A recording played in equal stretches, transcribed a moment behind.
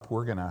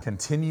We're going to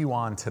continue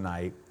on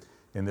tonight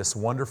in this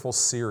wonderful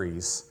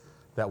series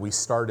that we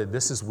started.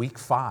 This is week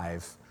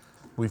 5.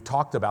 We've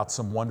talked about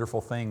some wonderful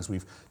things.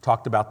 We've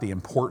talked about the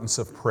importance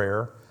of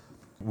prayer.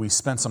 We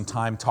spent some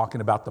time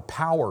talking about the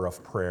power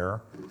of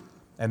prayer.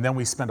 And then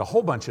we spent a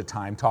whole bunch of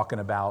time talking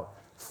about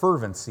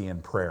fervency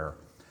in prayer,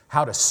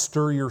 how to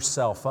stir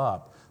yourself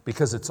up,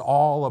 because it's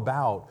all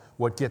about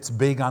what gets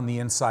big on the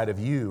inside of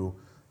you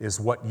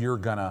is what you're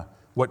gonna,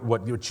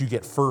 what you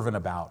get fervent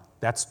about.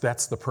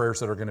 That's the prayers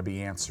that are going to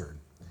be answered.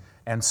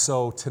 And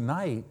so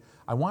tonight,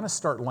 I want to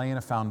start laying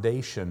a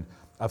foundation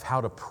of how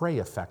to pray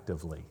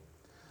effectively.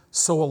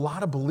 So a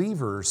lot of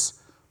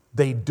believers,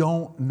 they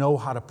don't know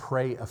how to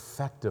pray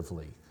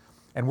effectively.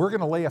 And we're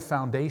going to lay a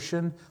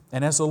foundation,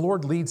 and as the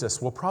Lord leads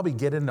us, we'll probably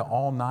get into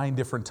all 9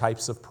 different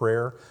types of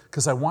prayer,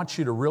 because I want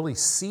you to really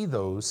see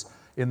those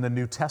in the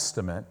New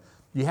Testament.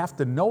 You have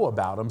to know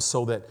about them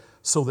so that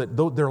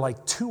they're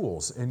like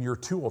tools in your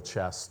tool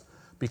chest,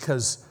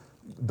 because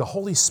the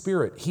Holy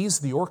Spirit, He's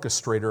the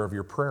orchestrator of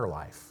your prayer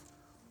life.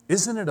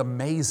 Isn't it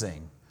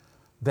amazing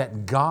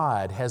that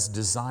God has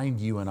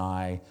designed you and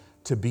I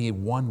to be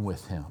one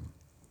with Him,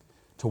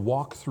 to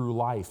walk through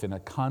life in a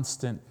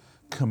constant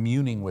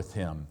communing with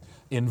Him,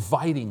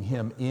 inviting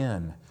Him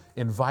in,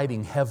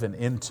 inviting heaven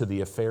into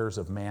the affairs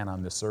of man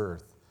on this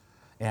earth.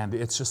 And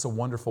it's just a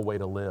wonderful way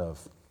to live.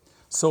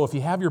 So if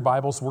you have your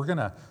Bibles, we're going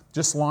to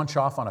just launch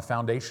off on a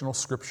foundational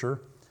scripture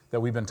that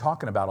we've been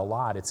talking about a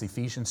lot. It's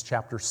Ephesians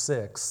chapter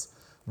 6,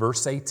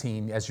 verse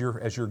 18. As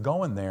you're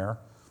going there,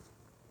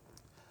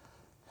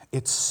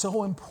 it's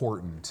so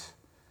important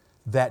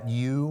that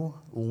you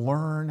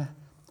learn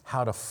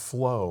how to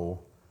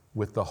flow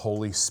with the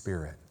Holy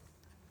Spirit.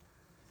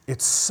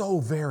 It's so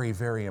very,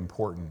 very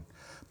important,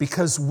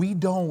 because we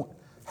don't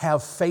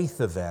have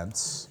faith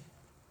events,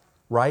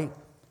 right?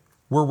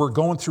 Where we're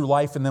going through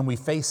life and then we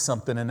face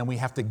something and then we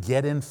have to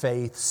get in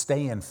faith,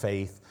 stay in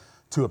faith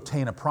to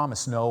obtain a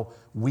promise. No,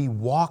 we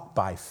walk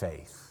by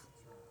faith.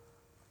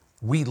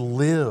 We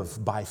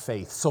live by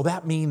faith. So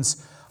that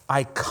means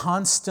I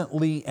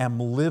constantly am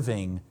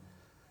living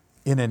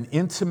in an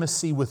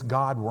intimacy with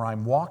God where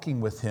I'm walking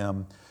with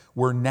Him,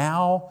 where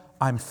now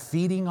I'm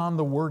feeding on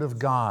the Word of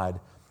God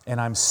and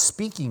I'm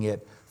speaking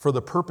it for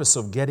the purpose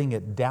of getting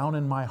it down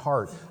in my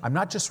heart. I'm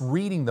not just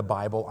reading the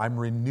Bible, I'm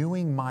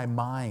renewing my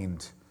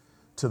mind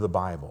to the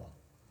Bible,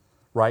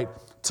 right?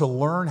 To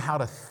learn how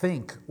to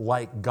think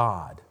like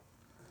God,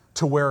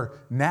 to where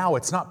now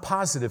it's not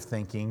positive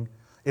thinking,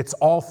 it's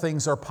all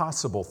things are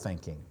possible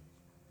thinking,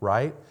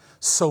 right?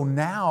 So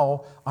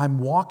now I'm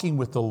walking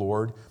with the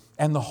Lord,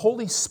 and the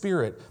Holy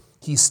Spirit,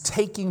 He's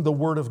taking the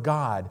Word of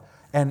God,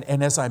 and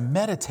as I'm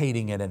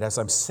meditating in it, as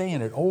I'm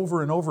saying it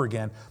over and over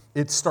again,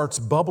 it starts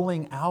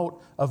bubbling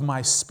out of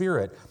my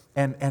spirit.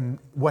 And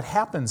what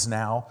happens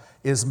now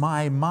is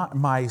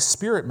my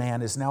spirit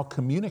man is now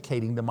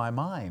communicating to my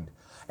mind.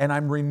 And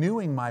I'm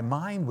renewing my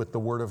mind with the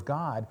Word of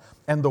God.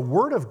 And the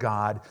Word of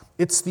God,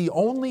 it's the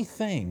only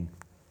thing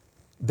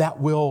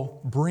that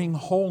will bring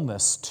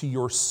wholeness to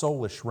your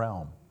soulish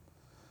realm,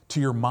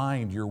 to your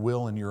mind, your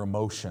will, and your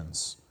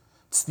emotions.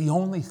 It's the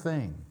only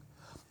thing.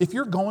 If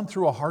you're going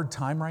through a hard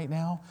time right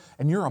now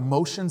and your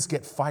emotions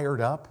get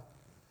fired up,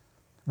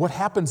 what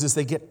happens is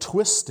they get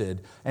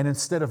twisted, and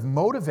instead of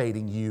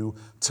motivating you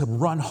to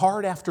run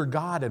hard after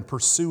God and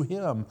pursue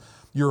Him,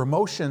 your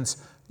emotions,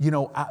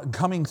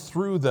 coming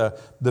through the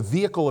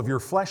vehicle of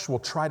your flesh will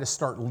try to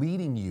start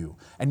leading you.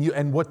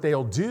 And what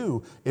they'll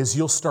do is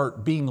you'll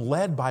start being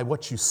led by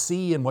what you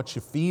see and what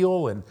you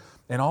feel and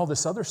all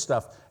this other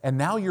stuff. And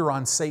now you're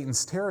on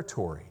Satan's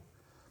territory.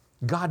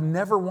 God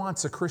never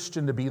wants a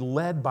Christian to be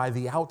led by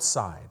the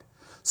outside.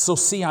 So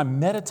see, I'm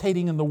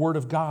meditating in the Word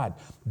of God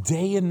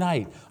day and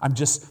night. I'm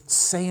just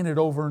saying it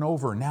over and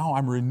over. Now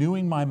I'm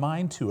renewing my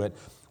mind to it.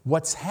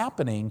 What's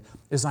happening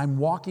is I'm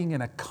walking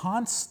in a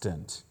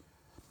constant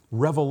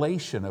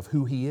revelation of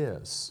who He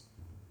is.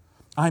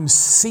 I'm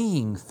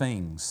seeing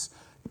things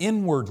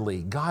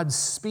inwardly. God's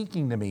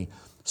speaking to me.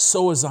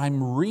 So as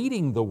I'm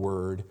reading the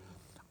Word,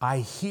 I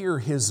hear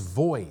His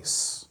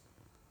voice.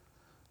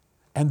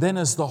 And then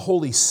as the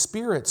Holy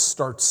Spirit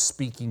starts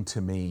speaking to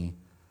me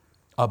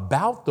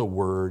about the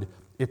Word,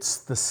 it's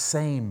the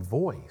same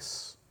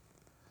voice.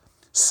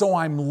 So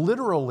I'm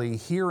literally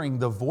hearing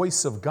the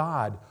voice of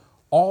God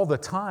all the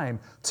time,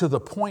 to the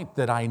point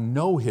that I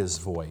know His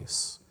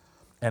voice,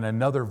 and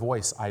another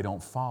voice I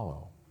don't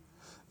follow.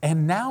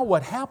 And now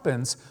what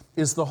happens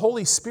is the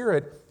Holy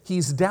Spirit,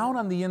 He's down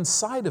on the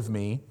inside of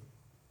me,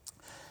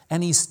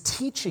 and He's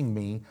teaching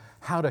me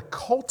how to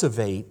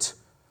cultivate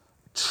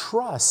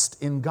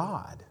trust in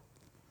God.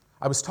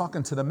 I was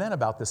talking to the men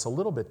about this a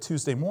little bit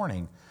Tuesday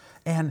morning.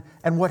 And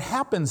what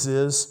happens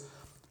is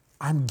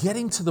I'm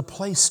getting to the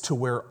place to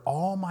where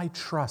all my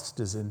trust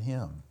is in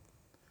Him.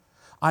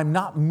 I'm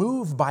not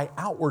moved by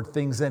outward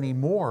things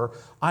anymore.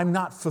 I'm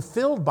not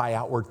fulfilled by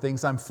outward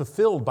things. I'm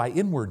fulfilled by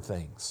inward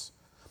things.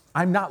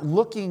 I'm not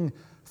looking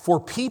for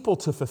people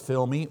to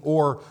fulfill me,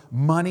 or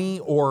money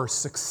or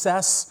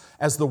success,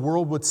 as the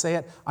world would say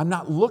it. I'm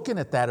not looking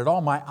at that at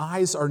all. My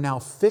eyes are now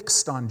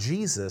fixed on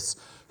Jesus,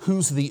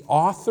 who's the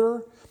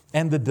author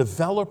and the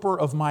developer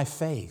of my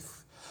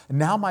faith.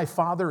 Now my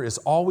Father is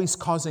always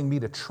causing me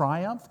to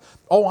triumph.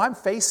 Oh, I'm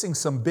facing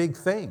some big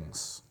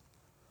things.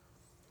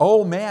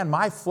 Oh man,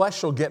 my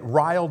flesh will get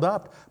riled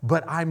up,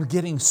 but I'm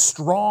getting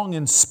strong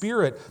in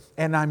spirit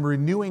and I'm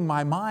renewing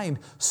my mind.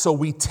 So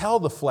we tell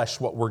the flesh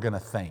what we're going to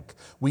think.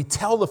 We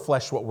tell the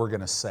flesh what we're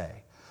going to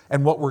say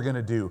and what we're going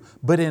to do.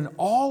 But in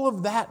all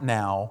of that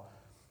now,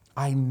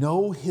 I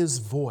know His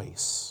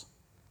voice.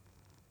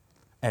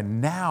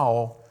 And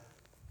now,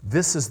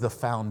 this is the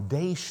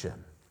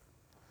foundation.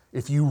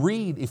 If you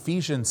read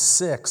Ephesians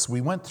 6,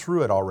 we went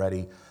through it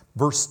already,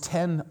 verse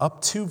 10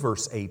 up to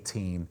verse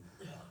 18,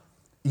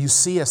 you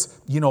see us,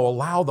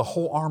 allow the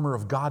whole armor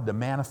of God to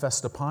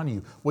manifest upon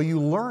you. Well,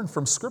 you learn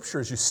from Scripture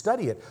as you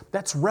study it,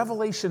 that's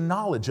revelation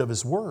knowledge of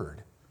His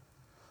Word.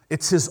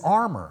 It's His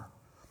armor.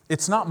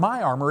 It's not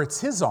my armor,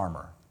 it's His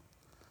armor.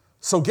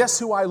 So guess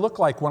who I look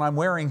like when I'm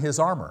wearing His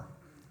armor?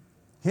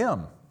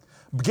 Him.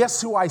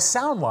 Guess who I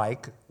sound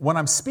like when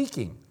I'm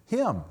speaking?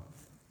 Him.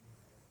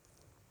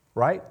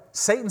 Right?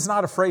 Satan's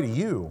not afraid of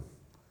you.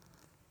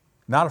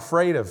 Not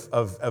afraid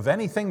of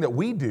anything that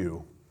we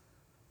do.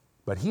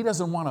 But he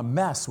doesn't want to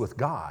mess with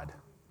God.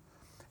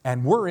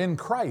 And we're in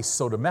Christ,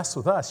 so to mess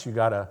with us, you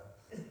got to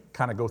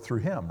kind of go through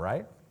Him,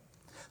 right?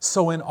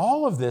 So in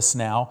all of this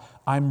now,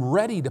 I'm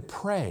ready to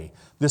pray.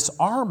 This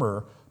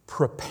armor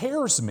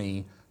prepares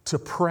me to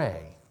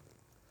pray.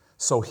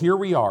 So here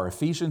we are,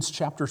 Ephesians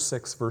chapter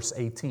 6, verse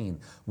 18.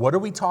 What are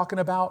we talking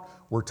about?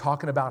 We're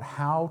talking about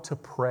how to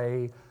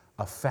pray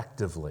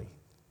effectively.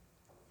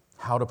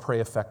 How to pray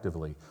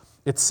effectively.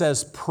 It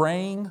says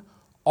praying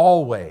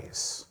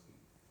always.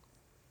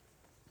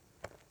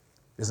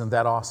 Isn't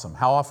that awesome?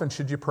 How often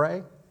should you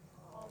pray?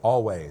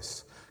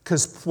 Always.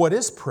 Because what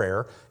is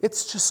prayer?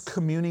 It's just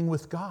communing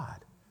with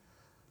God.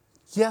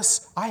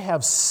 Yes, I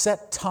have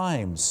set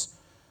times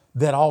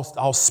that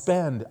I'll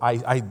spend.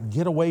 I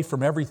get away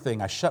from everything.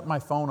 I shut my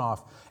phone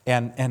off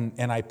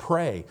and I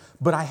pray.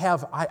 But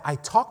I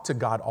talk to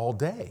God all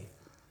day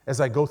as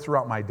I go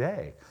throughout my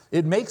day.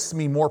 It makes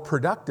me more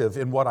productive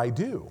in what I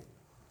do,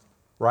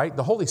 right?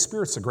 The Holy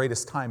Spirit's the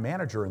greatest time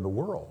manager in the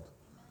world.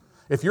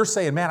 If you're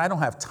saying, man, I don't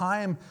have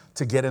time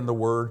to get in the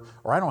Word,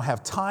 or I don't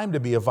have time to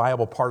be a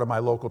viable part of my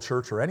local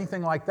church or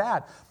anything like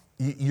that,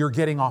 you're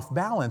getting off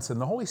balance,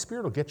 and the Holy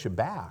Spirit will get you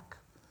back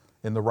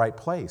in the right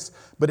place.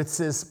 But it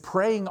says,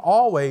 praying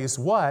always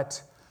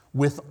what?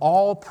 With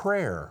all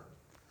prayer.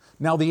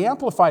 Now, the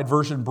Amplified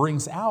Version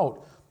brings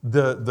out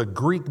the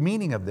Greek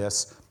meaning of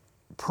this,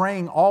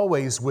 praying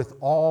always with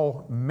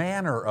all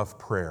manner of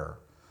prayer.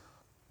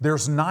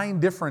 There's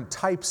 9 different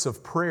types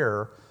of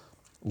prayer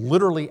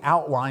literally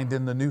outlined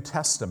in the New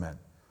Testament.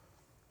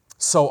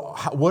 So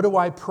what do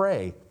I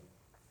pray?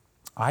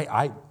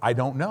 I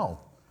don't know.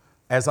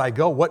 As I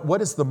go,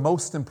 what is the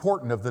most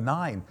important of the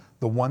 9?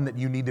 The one that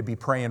you need to be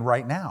praying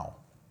right now.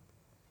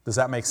 Does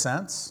that make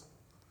sense?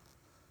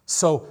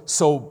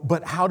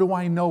 But how do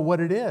I know what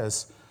it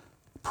is?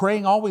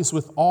 Praying always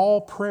with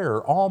all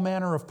prayer, all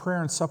manner of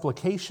prayer and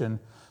supplication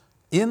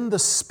in the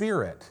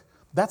Spirit.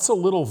 That's a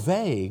little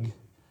vague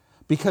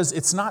because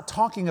it's not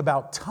talking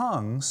about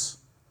tongues,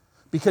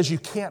 because you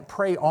can't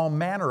pray all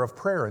manner of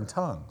prayer in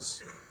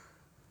tongues,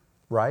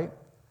 right?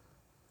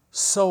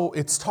 So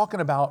it's talking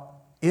about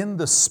in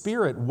the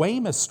Spirit.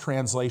 Weymouth's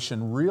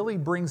translation really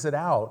brings it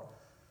out.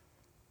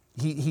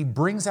 He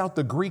brings out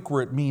the Greek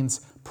where it means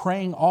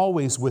praying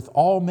always with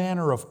all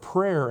manner of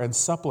prayer and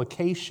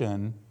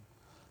supplication,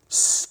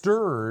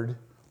 stirred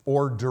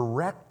or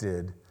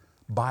directed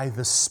by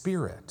the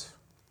Spirit.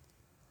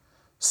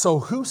 So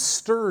who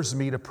stirs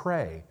me to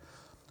pray?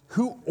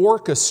 Who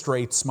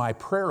orchestrates my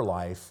prayer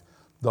life?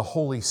 The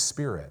Holy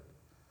Spirit.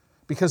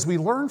 Because we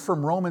learn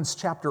from Romans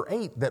chapter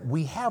 8 that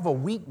we have a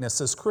weakness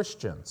as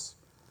Christians.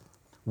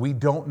 We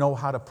don't know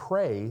how to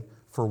pray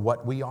for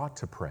what we ought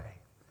to pray.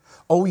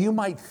 Oh, you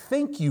might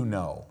think you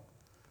know,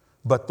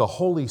 but the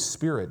Holy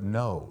Spirit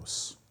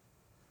knows.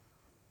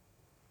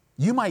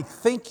 You might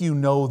think you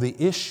know the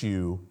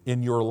issue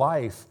in your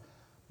life,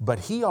 but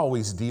He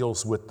always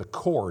deals with the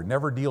core,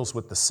 never deals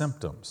with the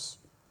symptoms.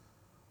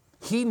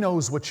 He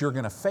knows what you're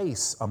going to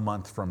face a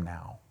month from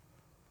now.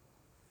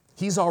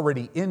 He's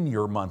already in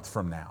your month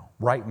from now,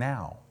 right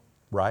now,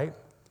 right?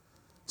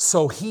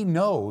 So He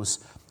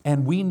knows,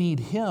 and we need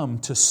Him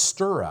to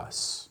stir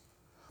us.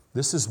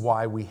 This is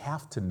why we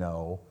have to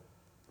know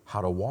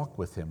how to walk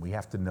with Him. We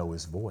have to know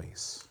His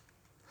voice.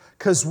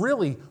 Because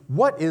really,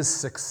 what is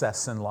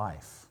success in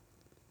life?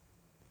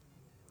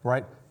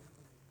 Right?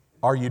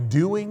 Are you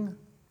doing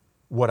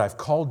what I've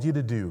called you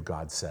to do,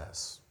 God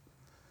says.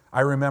 I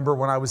remember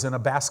when I was in a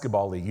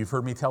basketball league. You've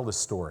heard me tell this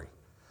story.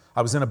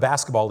 I was in a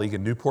basketball league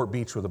in Newport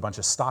Beach with a bunch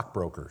of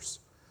stockbrokers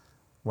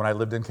when I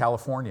lived in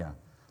California.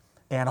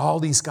 And all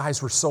these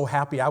guys were so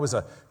happy. I was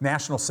a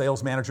national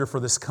sales manager for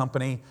this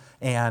company,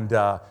 and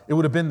it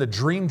would have been the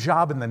dream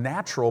job in the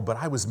natural, but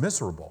I was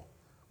miserable.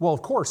 Well,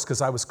 of course,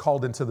 because I was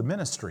called into the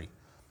ministry.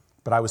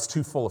 But I was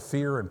too full of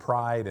fear and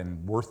pride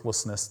and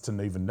worthlessness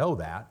to even know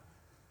that.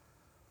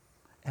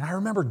 And I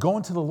remember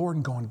going to the Lord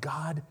and going,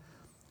 God,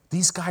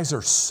 these guys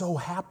are so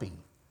happy.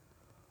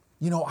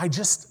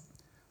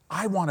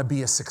 I want to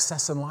be a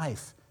success in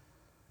life.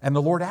 And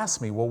the Lord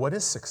asked me, well, what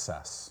is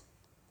success?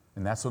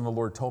 And that's when the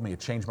Lord told me, it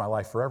changed my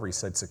life forever. He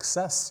said,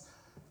 success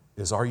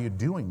is, are you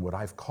doing what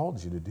I've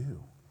called you to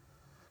do?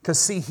 Because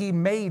see, He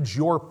made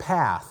your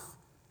path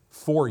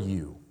for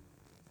you.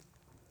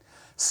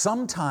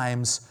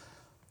 Sometimes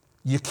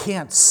you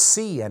can't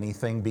see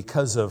anything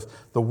because of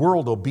the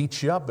world will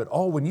beat you up, but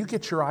when you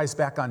get your eyes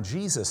back on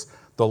Jesus,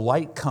 the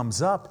light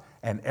comes up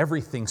and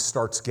everything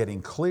starts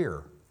getting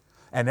clear.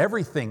 And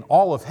everything,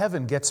 all of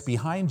heaven gets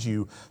behind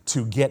you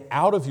to get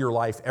out of your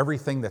life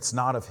everything that's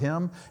not of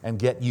Him and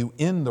get you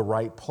in the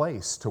right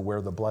place to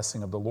where the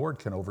blessing of the Lord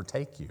can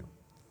overtake you.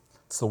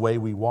 It's the way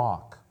we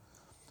walk.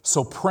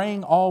 So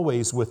praying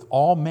always with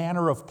all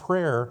manner of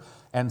prayer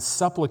and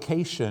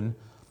supplication,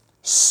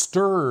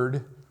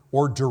 stirred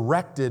or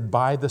directed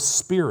by the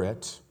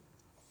Spirit,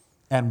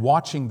 and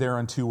watching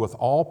thereunto with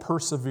all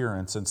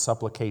perseverance and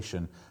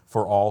supplication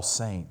for all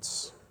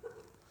saints.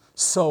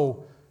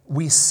 So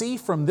we see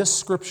from this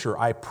scripture,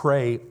 I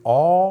pray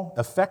all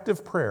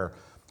effective prayer.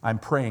 I'm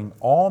praying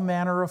all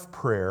manner of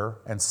prayer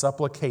and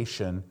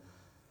supplication.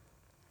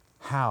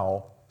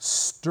 How?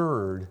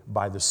 Stirred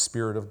by the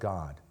Spirit of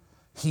God.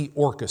 He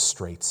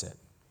orchestrates it.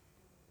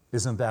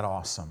 Isn't that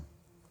awesome?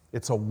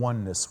 It's a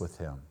oneness with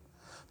Him.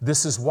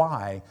 This is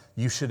why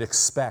you should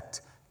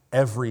expect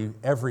every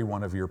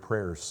one of your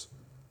prayers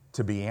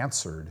to be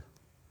answered,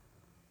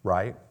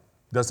 right?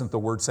 Doesn't the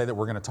Word say that?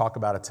 We're going to talk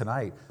about it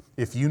tonight.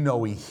 If you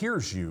know He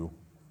hears you,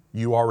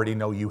 you already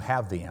know you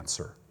have the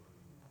answer.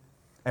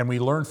 And we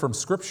learn from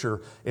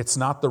Scripture, it's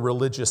not the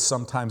religious,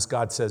 sometimes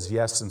God says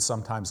yes and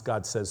sometimes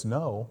God says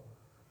no.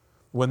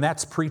 When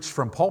that's preached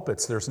from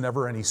pulpits, there's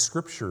never any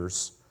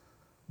scriptures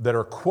that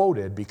are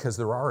quoted because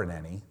there aren't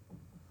any.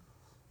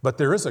 But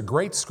there is a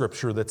great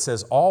scripture that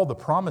says all the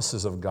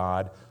promises of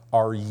God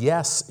are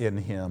yes in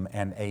Him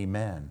and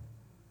amen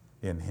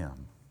in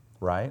Him,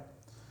 right?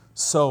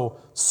 So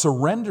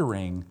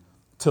surrendering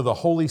to the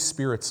Holy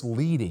Spirit's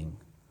leading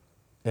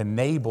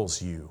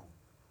enables you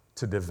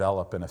to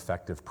develop an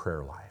effective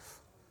prayer life.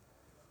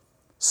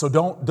 So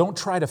don't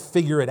try to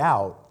figure it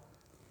out.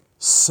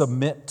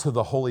 Submit to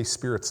the Holy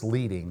Spirit's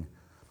leading,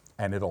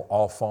 and it'll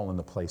all fall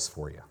into place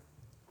for you.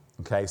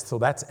 Okay, so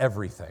that's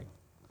everything.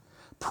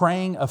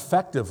 Praying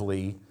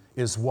effectively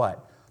is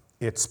what?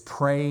 It's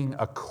praying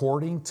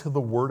according to the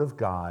Word of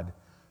God,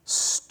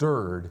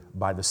 stirred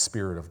by the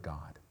Spirit of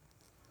God.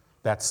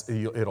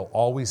 It'll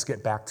always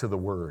get back to the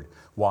Word.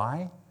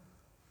 Why?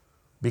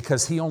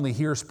 Because He only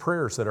hears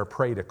prayers that are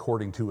prayed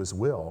according to His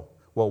will.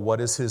 Well, what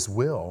is His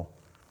will?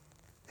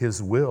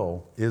 His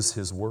will is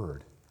His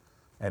Word,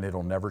 and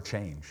it'll never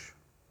change,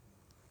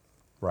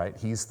 right?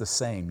 He's the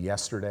same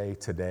yesterday,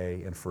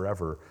 today, and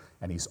forever,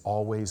 and He's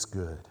always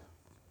good.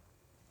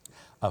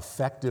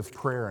 Effective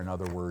prayer, in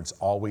other words,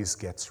 always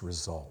gets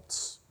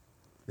results.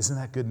 Isn't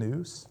that good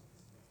news?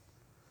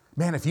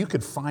 Man, if you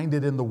could find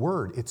it in the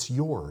Word, it's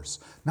yours.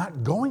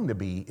 Not going to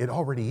be, it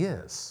already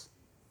is.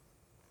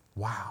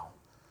 Wow.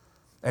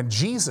 And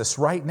Jesus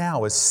right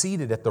now is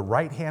seated at the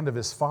right hand of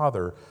His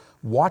Father,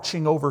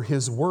 watching over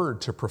His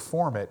Word to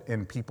perform it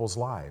in people's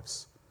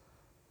lives.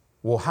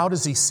 Well, how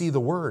does He see the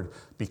Word?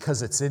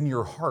 Because it's in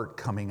your heart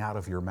coming out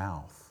of your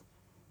mouth.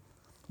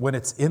 When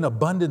it's in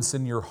abundance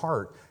in your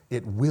heart,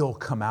 it will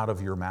come out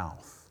of your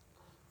mouth.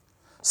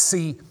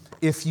 See,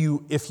 if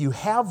you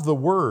have the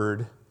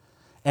Word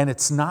and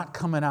it's not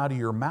coming out of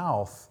your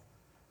mouth,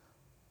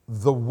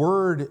 the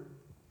Word,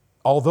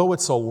 although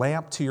it's a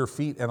lamp to your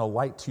feet and a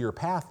light to your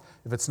path,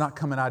 if it's not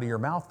coming out of your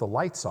mouth, the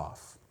light's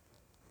off.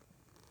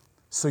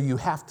 So you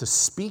have to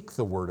speak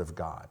the Word of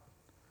God.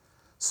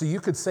 So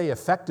you could say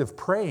effective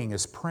praying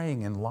is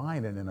praying in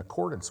line and in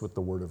accordance with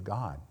the Word of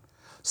God.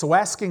 So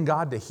asking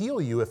God to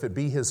heal you if it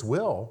be His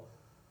will,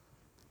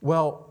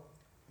 well,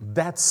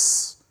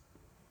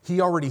 He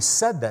already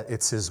said that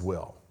it's His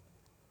will.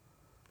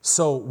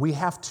 So we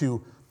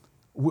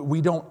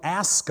don't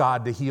ask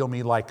God to heal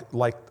me like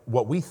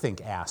what we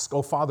think ask.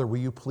 Oh, Father, will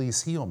you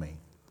please heal me?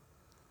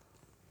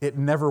 It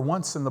never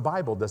once in the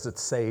Bible does it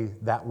say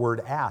that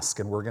word ask,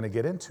 and we're going to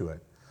get into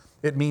it.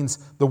 It means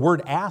the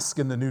word ask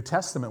in the New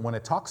Testament, when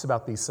it talks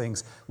about these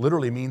things,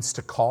 literally means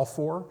to call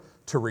for,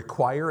 to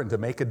require, and to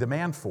make a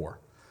demand for.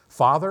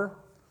 Father,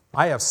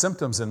 I have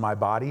symptoms in my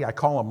body. I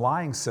call them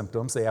lying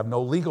symptoms. They have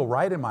no legal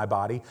right in my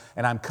body,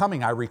 and I'm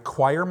coming. I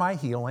require my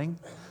healing.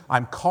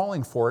 I'm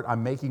calling for it.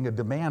 I'm making a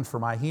demand for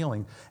my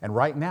healing. And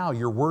right now,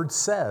 your word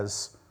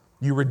says,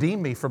 you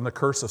redeemed me from the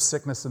curse of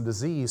sickness and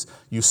disease.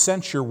 You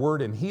sent your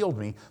word and healed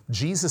me.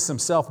 Jesus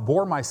Himself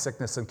bore my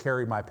sickness and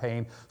carried my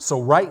pain.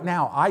 So right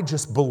now, I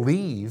just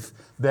believe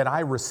that I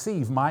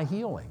receive my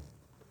healing.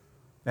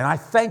 And I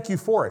thank you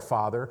for it,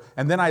 Father.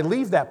 And then I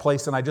leave that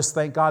place and I just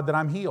thank God that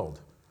I'm healed.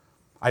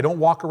 I don't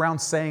walk around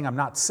saying I'm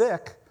not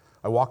sick.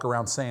 I walk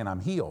around saying I'm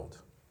healed.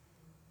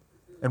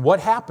 And what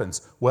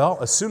happens? Well,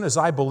 as soon as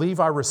I believe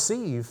I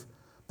receive,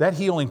 that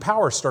healing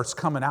power starts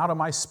coming out of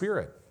my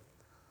spirit.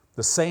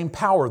 The same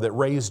power that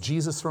raised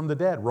Jesus from the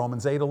dead,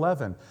 Romans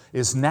 8:11,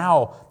 is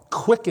now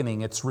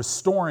quickening, it's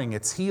restoring,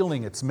 it's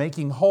healing, it's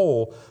making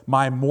whole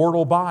my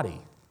mortal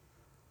body.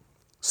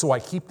 So I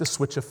keep the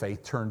switch of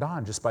faith turned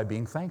on just by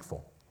being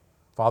thankful.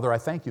 Father, I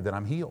thank you that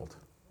I'm healed.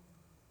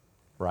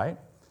 Right?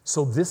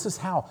 So this is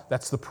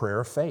that's the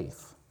prayer of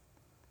faith.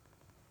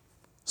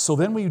 So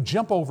then we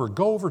go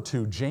over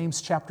to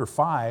James chapter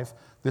 5.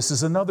 This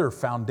is another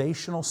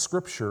foundational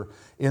scripture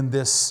in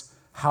this,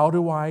 how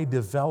do I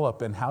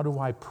develop and how do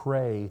I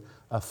pray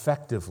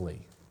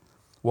effectively?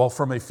 Well,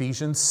 from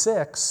Ephesians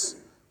 6,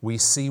 we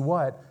see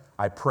what?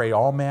 I pray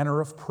all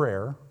manner of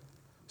prayer,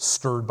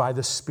 stirred by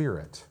the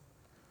Spirit.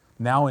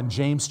 Now in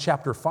James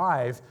chapter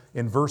 5,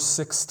 in verse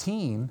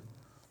 16,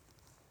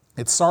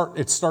 it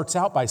starts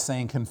out by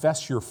saying,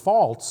 confess your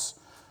faults.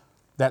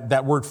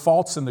 That word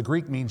faults in the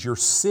Greek means your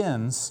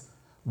sins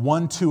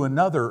one to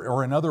another,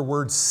 or in other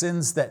words,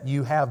 sins that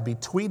you have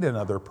between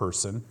another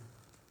person.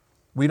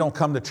 We don't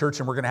come to church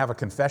and we're going to have a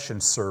confession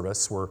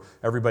service where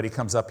everybody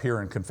comes up here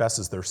and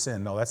confesses their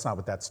sin. No, that's not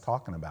what that's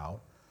talking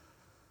about.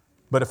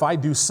 But if I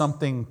do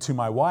something to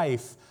my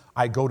wife,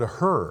 I go to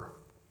her.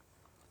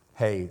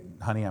 Hey,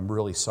 honey, I'm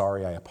really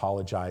sorry. I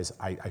apologize.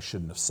 I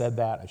shouldn't have said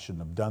that. I shouldn't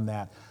have done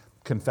that.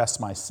 Confess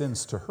my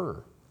sins to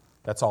her.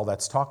 That's all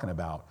that's talking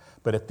about.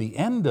 But at the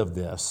end of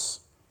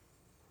this,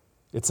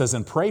 it says,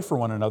 and pray for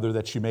one another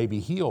that you may be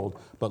healed.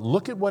 But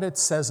look at what it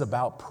says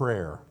about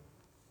prayer.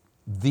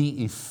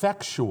 The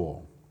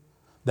effectual.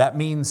 That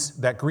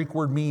Greek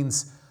word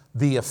means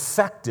the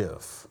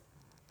effective.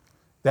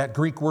 That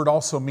Greek word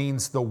also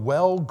means the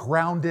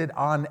well-grounded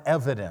on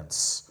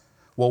evidence.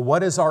 Well,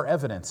 what is our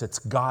evidence? It's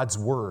God's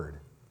word.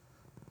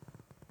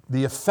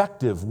 The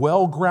effective,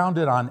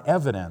 well-grounded on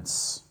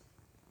evidence.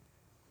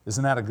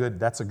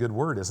 That's a good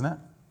word, isn't it?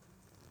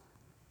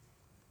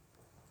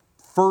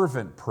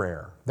 Fervent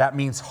prayer. That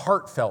means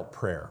heartfelt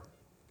prayer.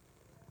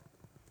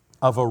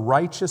 Of a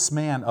righteous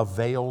man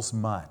avails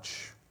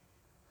much.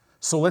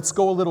 So let's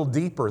go a little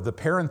deeper. The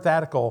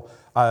parenthetical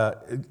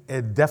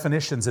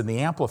definitions in the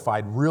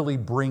Amplified really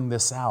bring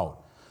this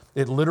out.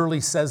 It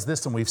literally says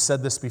this, and we've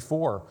said this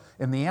before.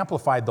 In the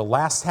Amplified, the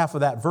last half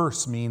of that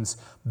verse means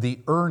the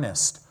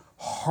earnest,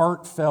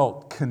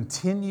 heartfelt,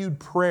 continued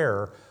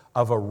prayer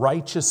of a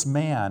righteous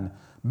man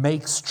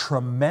makes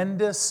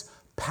tremendous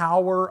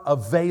power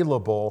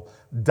available,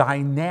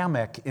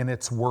 dynamic in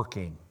its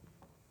working.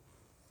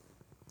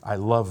 I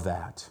love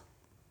that.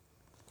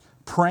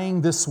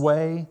 Praying this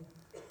way,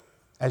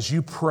 as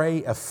you pray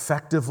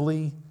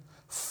effectively,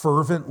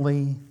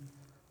 fervently,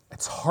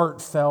 it's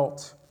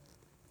heartfelt,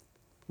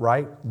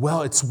 right?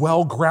 Well, it's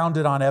well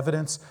grounded on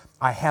evidence.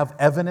 I have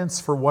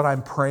evidence for what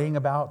I'm praying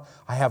about.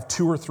 I have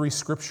 2 or 3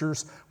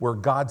 scriptures where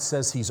God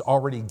says He's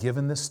already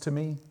given this to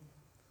me.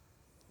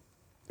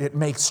 It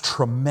makes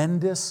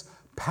tremendous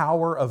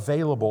power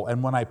available.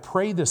 And when I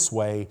pray this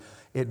way,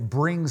 it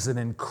brings an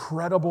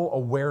incredible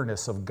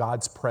awareness of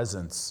God's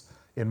presence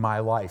in my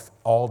life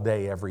all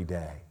day, every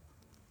day.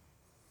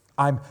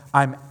 I'm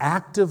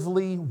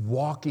actively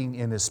walking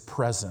in His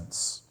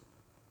presence.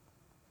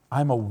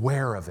 I'm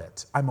aware of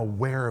it. I'm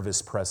aware of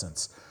His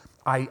presence.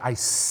 I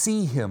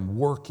see Him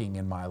working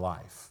in my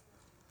life.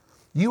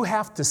 You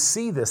have to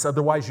see this,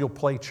 otherwise you'll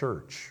play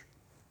church.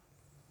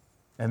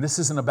 And this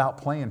isn't about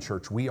playing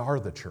church. We are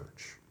the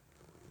church.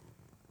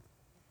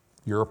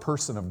 You're a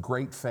person of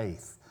great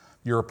faith.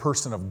 You're a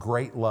person of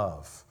great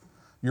love.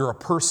 You're a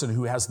person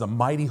who has the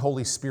mighty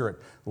Holy Spirit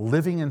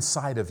living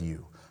inside of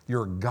you.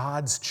 You're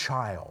God's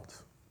child.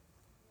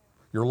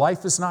 Your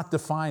life is not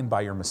defined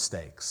by your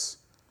mistakes.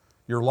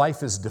 Your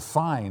life is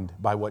defined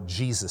by what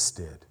Jesus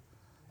did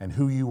and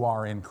who you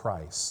are in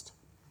Christ.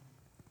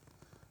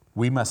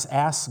 We must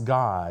ask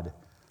God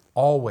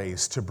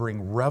always to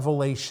bring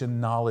revelation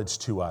knowledge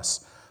to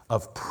us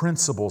of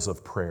principles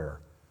of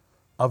prayer,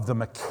 of the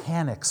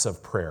mechanics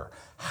of prayer,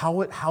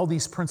 how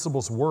these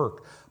principles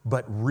work,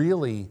 but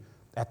really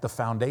at the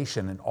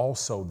foundation and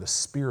also the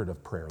spirit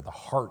of prayer, the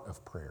heart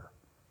of prayer.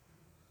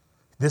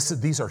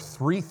 These are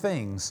 3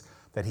 things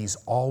that He's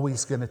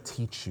always going to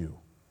teach you.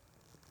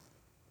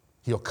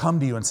 He'll come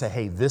to you and say,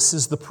 hey, this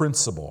is the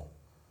principle.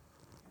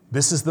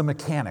 This is the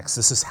mechanics.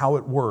 This is how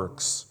it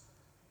works.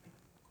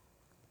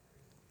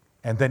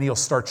 And then He'll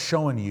start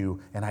showing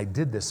you, and I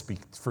did this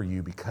for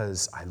you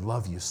because I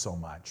love you so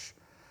much.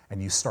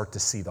 And you start to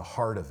see the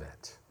heart of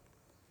it.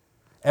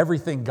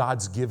 Everything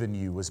God's given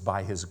you was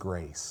by His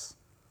grace.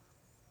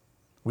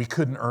 We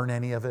couldn't earn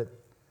any of it.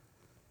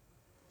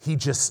 He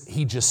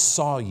just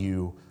saw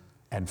you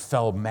and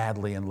fell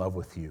madly in love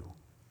with you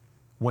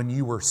when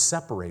you were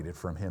separated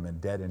from Him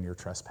and dead in your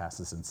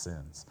trespasses and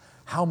sins.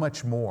 How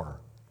much more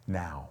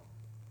now?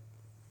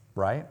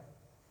 Right?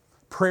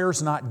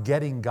 Prayer's not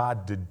getting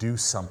God to do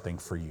something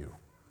for you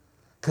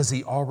because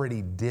He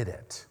already did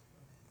it.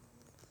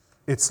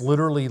 It's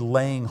literally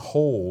laying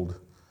hold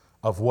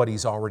of what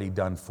He's already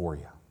done for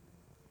you.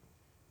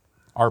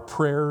 Our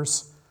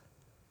prayers,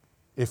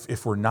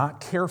 if we're not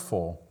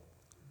careful,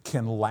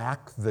 can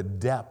lack the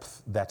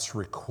depth that's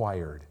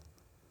required.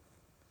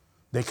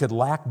 They could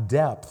lack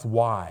depth.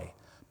 Why?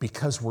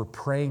 Because we're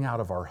praying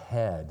out of our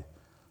head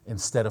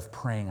instead of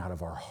praying out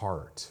of our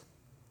heart.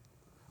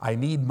 I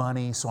need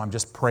money, so I'm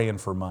just praying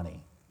for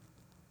money.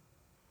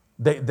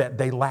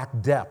 They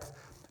lack depth.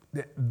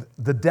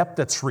 The depth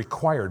that's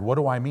required, what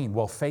do I mean?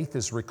 Well, faith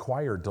is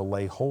required to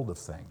lay hold of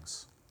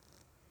things.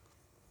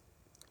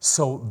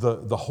 So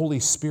the Holy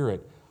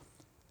Spirit,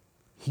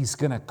 He's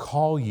going to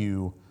call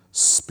you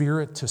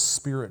spirit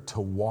to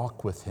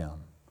walk with Him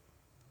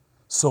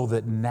so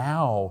that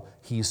now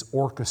He's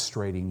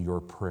orchestrating your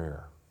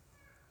prayer.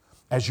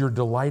 As you're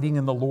delighting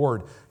in the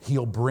Lord,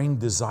 He'll bring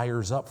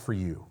desires up for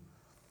you,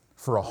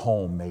 for a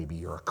home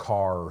maybe, or a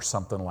car or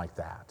something like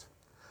that.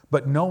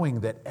 But knowing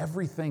that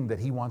everything that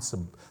He wants to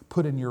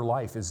put in your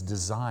life is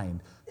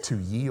designed to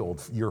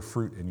yield your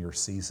fruit in your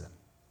season.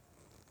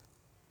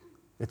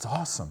 It's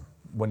awesome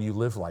when you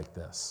live like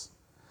this.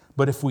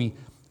 But if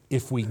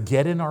we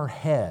get in our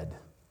head,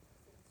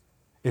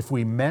 if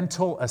we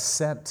mental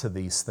assent to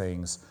these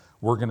things,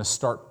 we're going to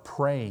start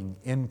praying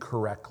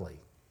incorrectly.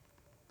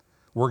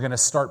 We're going to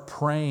start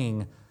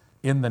praying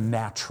in the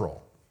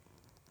natural,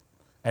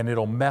 and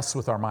it'll mess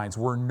with our minds.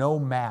 We're no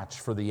match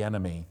for the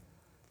enemy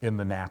in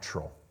the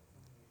natural,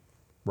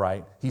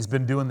 right? He's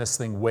been doing this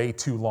thing way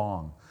too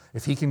long.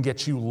 If he can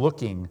get you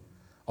looking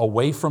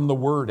away from the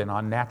Word and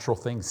on natural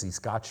things, he's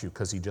got you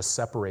because he just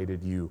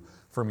separated you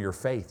from your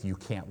faith. You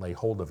can't lay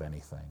hold of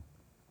anything.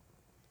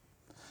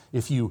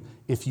 If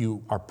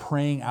you are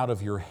praying out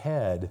of your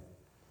head,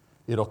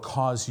 it'll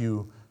cause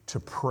you to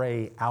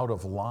pray out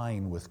of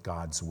line with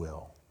God's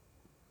will.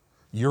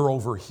 You're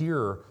over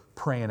here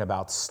praying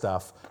about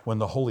stuff when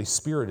the Holy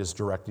Spirit is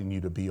directing you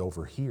to be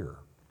over here.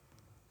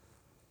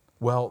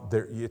 Well,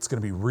 it's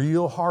going to be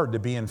real hard to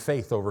be in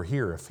faith over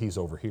here if He's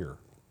over here.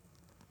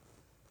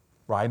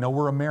 Right? I know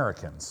we're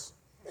Americans,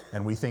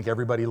 and we think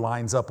everybody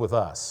lines up with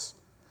us,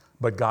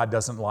 but God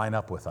doesn't line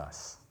up with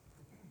us.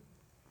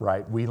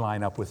 Right? We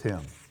line up with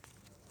Him.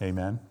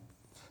 Amen?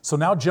 So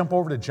now jump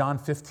over to John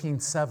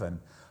 15:7.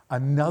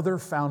 Another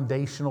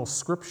foundational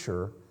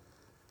scripture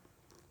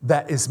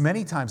that is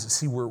many times,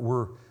 see,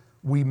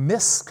 we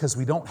miss because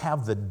we don't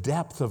have the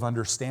depth of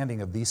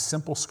understanding of these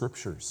simple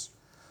scriptures.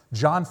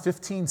 John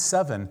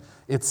 15:7,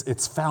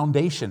 it's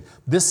foundation.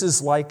 This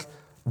is like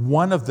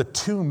one of the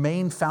two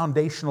main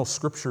foundational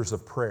scriptures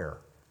of prayer.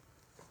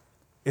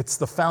 It's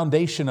the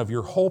foundation of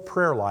your whole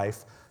prayer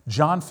life.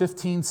 John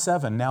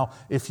 15:7. Now,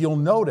 if you'll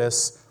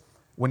notice,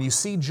 when you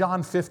see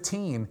John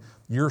 15,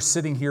 you're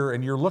sitting here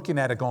and you're looking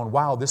at it going,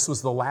 wow, this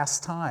was the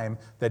last time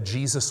that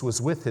Jesus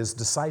was with His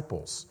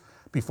disciples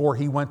before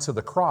He went to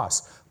the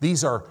cross.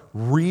 These are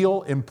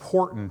real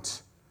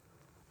important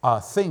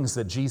things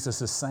that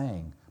Jesus is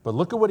saying. But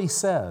look at what He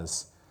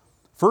says.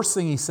 First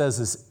thing He says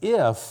is,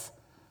 if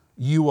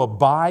you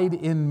abide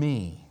in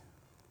me,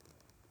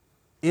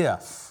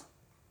 if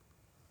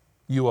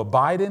you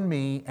abide in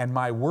me and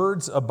my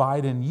words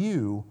abide in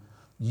you,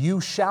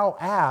 you shall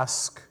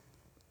ask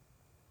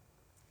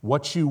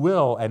what you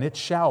will, and it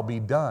shall be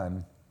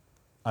done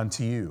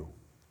unto you.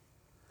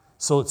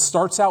 So it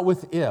starts out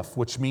with if,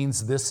 which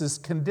means this is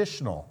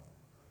conditional.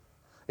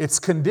 It's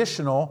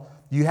conditional.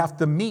 You have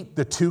to meet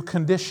the two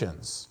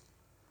conditions.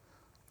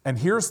 And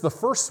here's the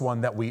first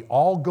one that we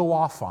all go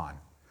off on.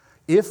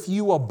 If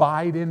you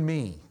abide in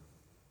me.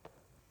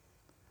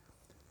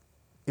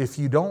 If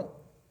you don't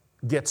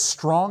get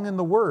strong in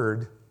the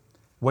Word,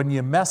 when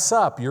you mess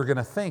up, you're going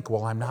to think,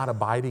 well, I'm not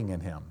abiding in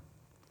Him.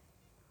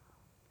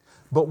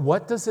 But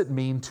what does it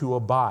mean to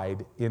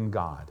abide in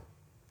God?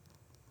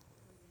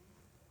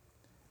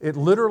 It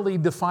literally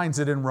defines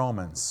it in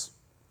Romans.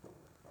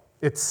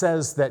 It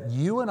says that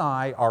you and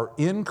I are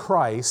in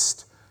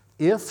Christ,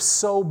 if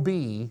so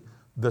be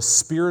the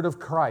Spirit of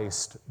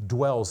Christ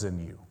dwells in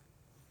you.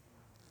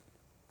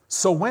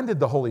 So when did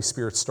the Holy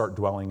Spirit start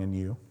dwelling in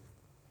you?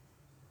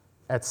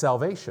 At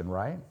salvation,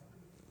 right?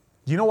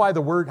 Do you know why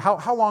the Word,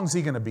 how long is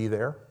He going to be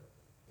there?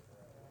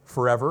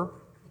 Forever?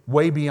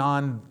 Way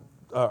beyond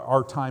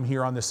our time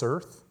here on this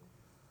earth?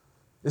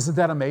 Isn't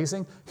that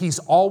amazing? He's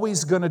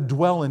always going to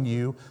dwell in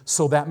you,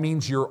 so that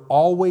means you're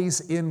always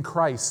in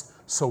Christ.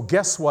 So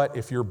guess what?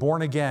 If you're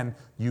born again,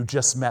 you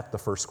just met the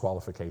first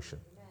qualification.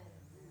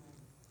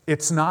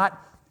 It's not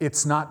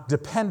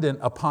dependent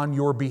upon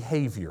your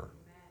behavior.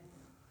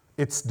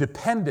 It's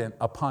dependent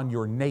upon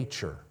your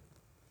nature.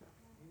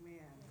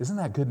 Isn't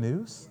that good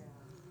news?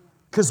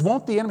 Because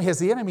won't the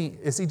enemy,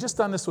 has he just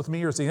done this with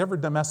me, or has he ever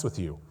done mess with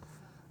you?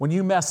 When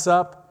you mess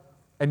up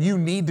and you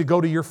need to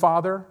go to your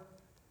Father,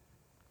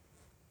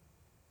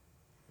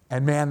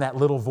 and man, that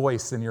little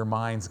voice in your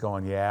mind's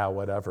going, yeah,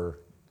 whatever.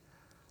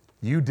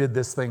 You did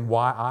this thing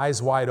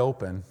eyes wide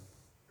open.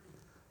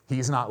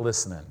 He's not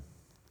listening.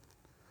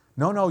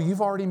 No,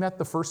 you've already met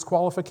the first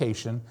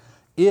qualification.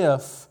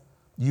 If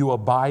you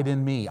abide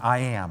in me,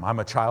 I'm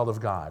a child of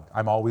God.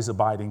 I'm always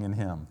abiding in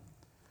Him.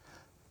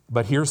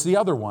 But here's the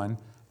other one,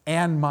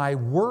 and my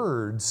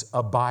words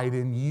abide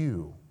in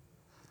you.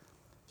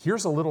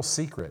 Here's a little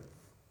secret.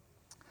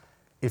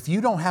 If you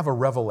don't have a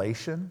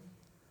revelation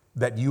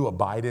that you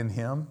abide in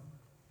Him,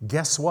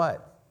 guess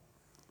what?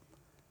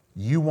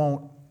 You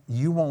won't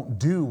you won't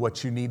do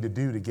what you need to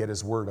do to get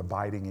His Word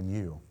abiding in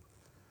you.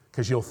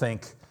 Because you'll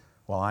think,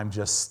 well, I'm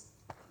just,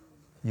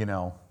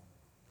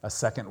 a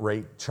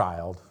second-rate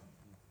child.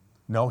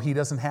 No, He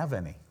doesn't have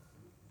any.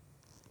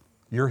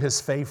 You're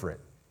His favorite.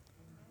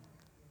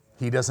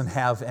 He doesn't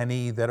have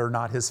any that are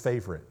not His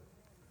favorite.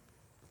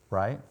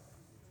 Right?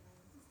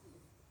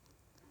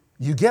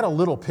 You get a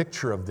little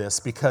picture of this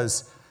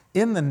because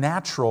in the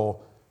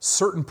natural,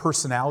 certain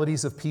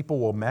personalities of people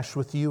will mesh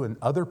with you and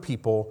other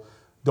people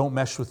don't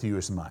mesh with you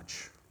as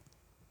much.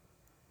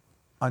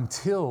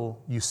 Until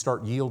you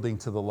start yielding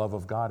to the love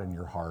of God in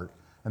your heart.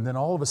 And then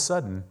all of a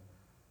sudden,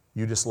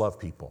 you just love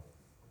people.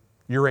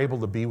 You're able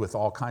to be with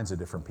all kinds of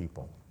different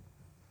people,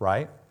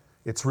 right?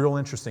 It's real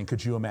interesting.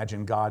 Could you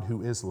imagine God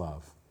who is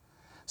love?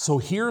 So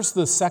here's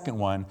the second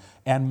one,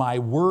 and my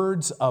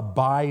words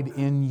abide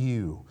in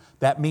you.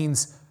 That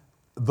means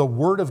the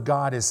Word of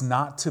God is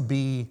not to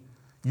be,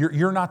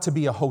 you're not to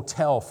be a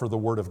hotel for the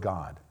Word of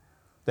God,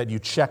 that you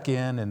check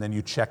in and then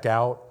you check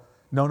out.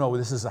 No,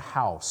 this is a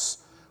house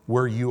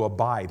where you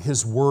abide.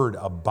 His Word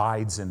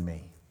abides in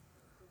me.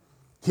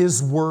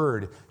 His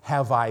Word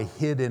have I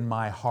hid in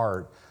my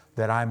heart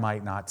that I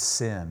might not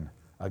sin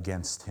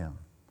against Him.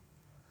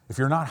 If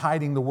you're not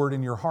hiding the Word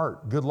in your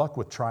heart, good luck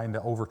with trying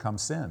to overcome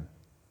sin.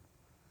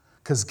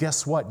 Because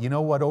guess what? You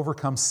know what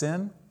overcomes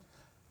sin?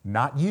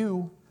 Not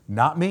you,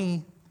 not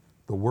me,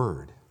 the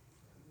Word.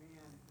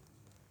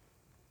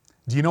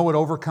 Do you know what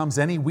overcomes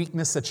any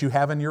weakness that you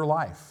have in your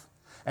life?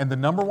 And the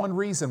number one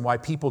reason why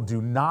people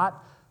do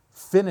not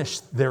finish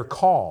their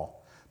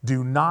call,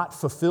 do not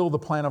fulfill the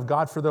plan of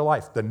God for their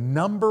life, the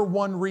number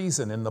one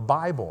reason in the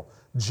Bible,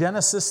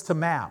 Genesis to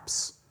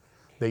maps,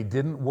 they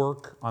didn't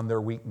work on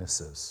their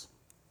weaknesses.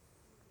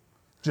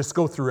 Just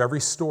go through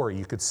every story,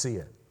 you could see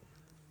it.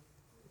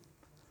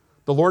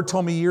 The Lord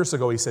told me years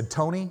ago, He said,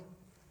 Tony,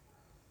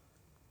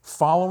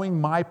 following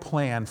my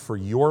plan for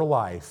your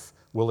life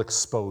will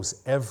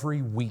expose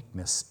every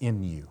weakness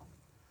in you.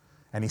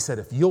 And He said,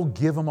 if you'll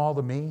give them all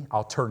to me,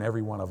 I'll turn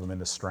every one of them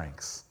into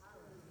strengths.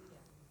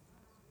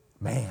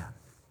 Man,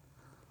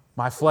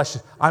 my flesh,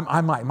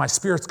 my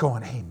spirit's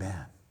going,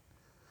 amen.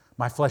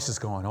 My flesh is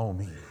going, oh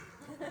me.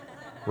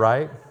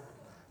 Right?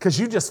 Because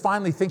you just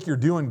finally think you're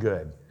doing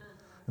good.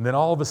 And then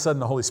all of a sudden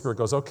the Holy Spirit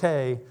goes,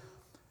 okay,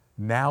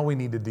 now we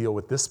need to deal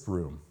with this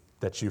room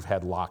that you've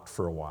had locked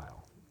for a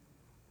while.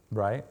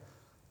 Right?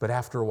 But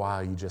after a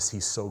while,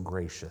 He's so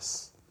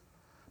gracious.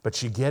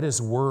 But you get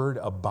His Word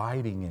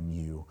abiding in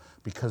you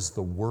because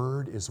the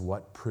Word is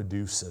what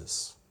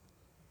produces.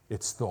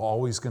 It's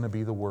always going to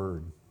be the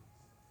Word.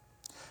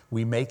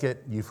 We make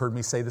it, you've heard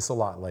me say this a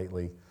lot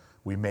lately,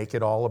 we make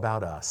it all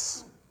about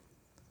us,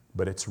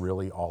 but it's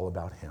really all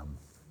about Him.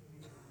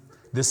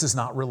 This is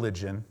not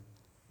religion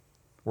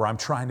where I'm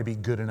trying to be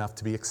good enough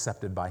to be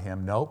accepted by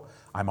Him. Nope,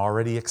 I'm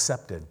already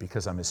accepted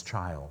because I'm His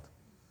child.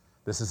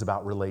 This is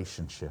about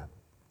relationship.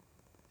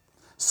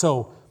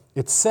 So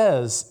it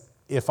says,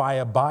 if I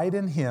abide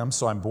in Him,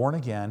 so I'm born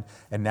again,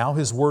 and now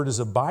His Word is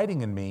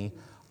abiding in me,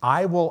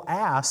 I will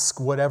ask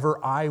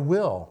whatever I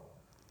will.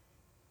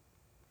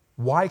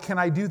 Why can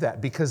I do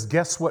that? Because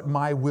guess what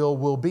my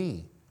will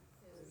be?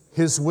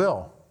 His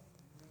will.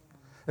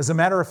 As a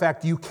matter of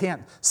fact, you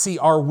can't see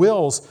our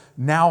wills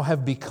now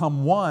have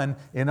become one.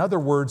 In other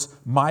words,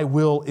 my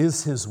will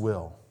is His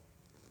will.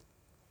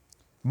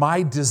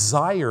 My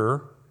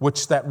desire,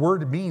 which that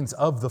word means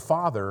of the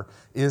Father,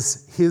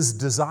 is His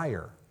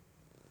desire.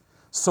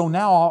 So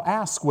now I'll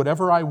ask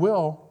whatever I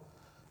will,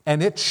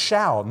 and it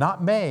shall,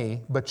 not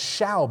may, but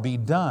shall be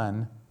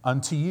done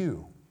unto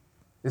you.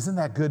 Isn't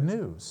that good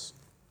news?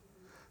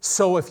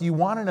 So if you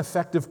want an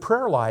effective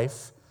prayer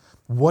life,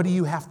 what do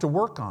you have to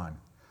work on?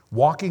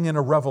 Walking in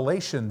a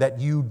revelation that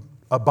you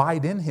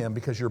abide in Him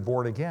because you're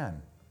born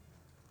again.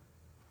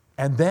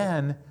 And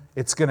then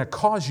it's going to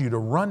cause you to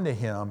run to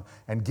Him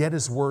and get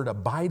His Word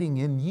abiding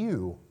in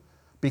you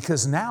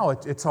because now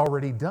it's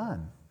already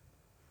done.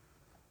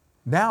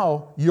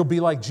 Now you'll be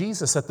like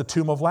Jesus at the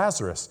tomb of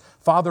Lazarus.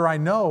 Father, I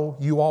know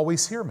you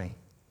always hear me.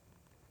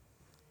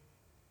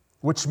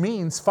 Which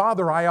means,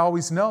 Father, I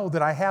always know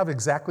that I have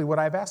exactly what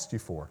I've asked you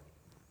for.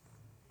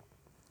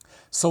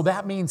 So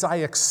that means I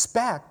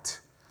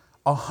expect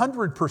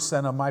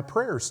 100% of my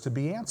prayers to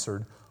be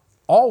answered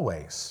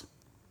always.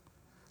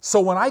 So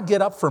when I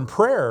get up from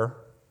prayer,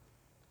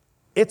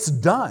 it's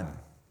done.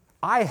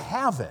 I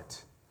have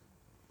it.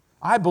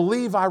 I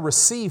believe I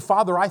receive.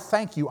 Father, I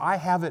thank you. I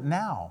have it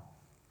now.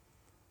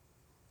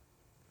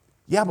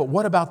 Yeah, but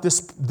what about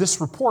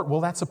this report? Well,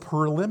 that's a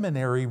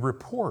preliminary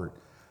report.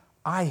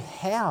 I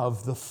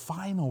have the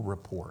final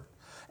report,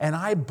 and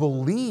I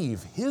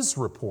believe His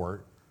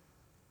report,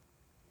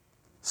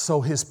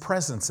 so His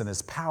presence and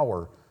His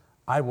power,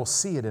 I will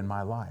see it in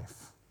my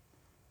life.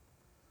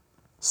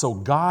 So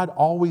God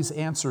always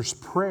answers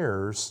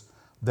prayers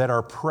that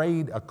are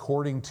prayed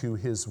according to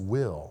His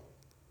will.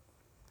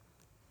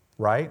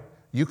 Right?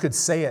 You could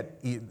say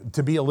it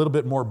to be a little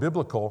bit more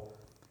biblical.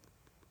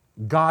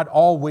 God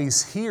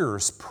always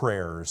hears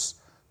prayers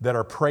that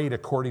are prayed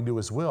according to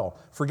His will.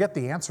 Forget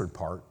the answered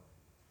part,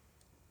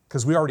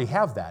 because we already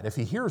have that. If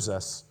He hears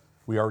us,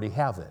 We already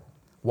have it.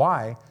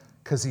 Why?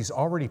 Because he's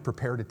already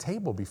prepared a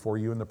table before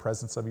you in the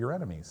presence of your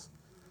enemies.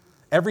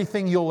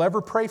 Everything you'll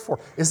ever pray for.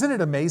 Isn't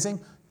it amazing?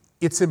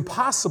 It's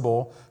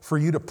impossible for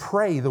you to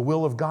pray the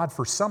will of God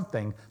for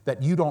something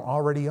that you don't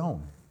already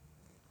own.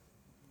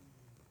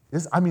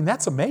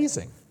 That's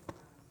amazing.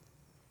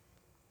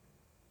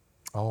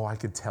 Oh, I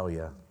could tell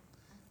you,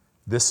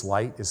 this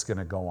light is going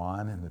to go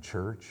on in the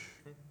church,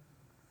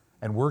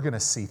 and we're going to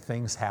see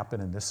things happen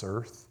in this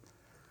earth,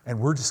 and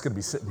we're just going to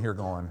be sitting here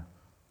going,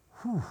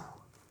 whew,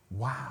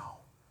 wow.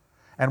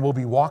 And we'll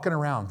be walking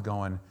around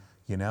going,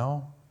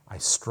 I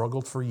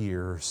struggled for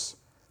years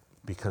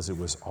because it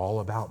was all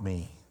about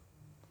me.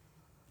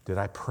 Did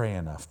I pray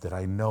enough? Did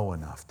I know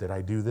enough? Did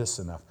I do this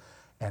enough?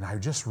 And I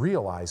just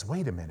realized,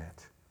 wait a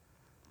minute,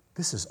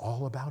 this is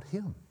all about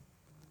him.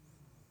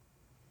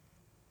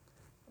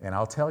 And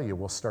I'll tell you,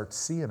 we'll start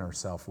seeing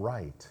ourselves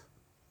right,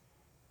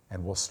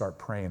 and we'll start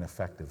praying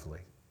effectively.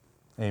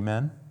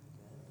 Amen?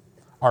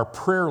 Our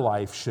prayer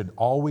life should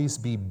always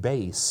be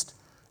based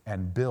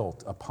and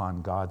built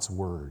upon God's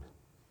Word.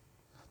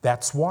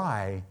 That's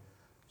why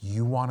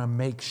you want to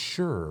make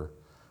sure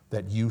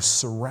that you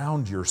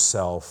surround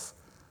yourself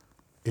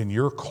in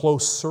your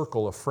close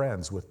circle of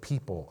friends with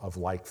people of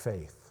like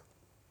faith.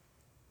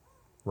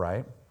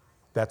 Right?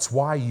 That's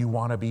why you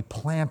want to be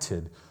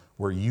planted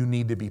where you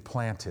need to be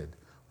planted,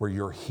 where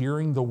you're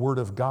hearing the Word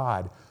of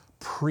God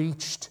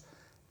preached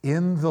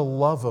in the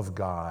love of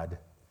God,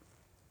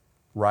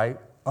 right?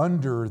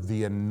 Under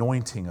the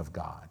anointing of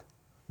God.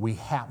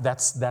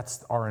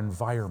 That's our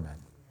environment.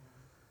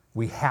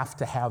 We have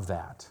to have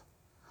that.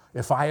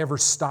 If I ever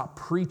stop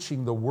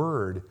preaching the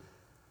Word,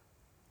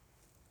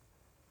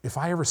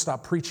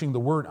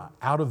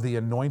 out of the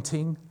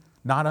anointing,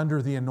 not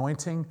under the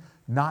anointing,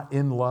 not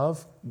in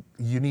love,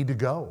 you need to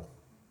go.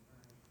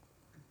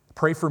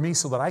 Pray for me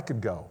so that I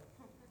could go.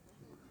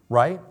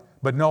 Right?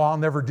 But no, I'll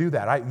never do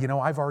that.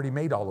 I've already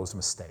made all those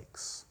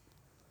mistakes.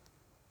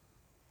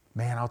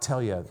 Man, I'll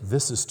tell you,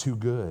 this is too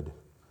good.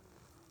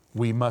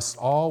 We must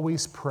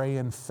always pray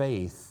in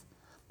faith,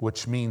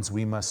 which means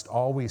we must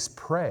always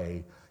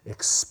pray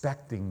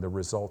expecting the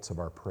results of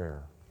our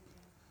prayer.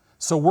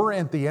 So we're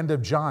at the end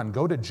of John.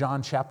 Go to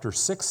John chapter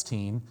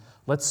 16.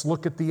 Let's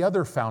look at the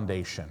other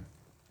foundation.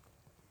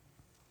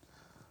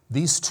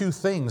 These two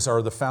things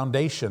are the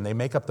foundation. They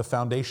make up the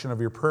foundation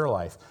of your prayer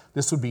life.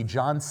 This would be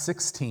John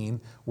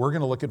 16. We're going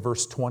to look at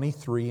verse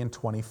 23 and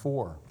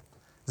 24.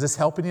 Is this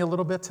helping you a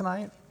little bit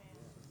tonight?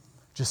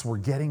 We're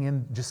getting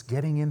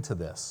into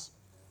this.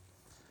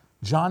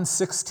 John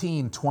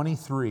 16,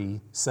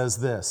 23 says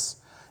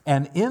this,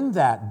 "And in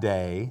that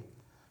day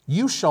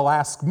you shall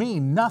ask me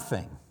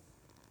nothing."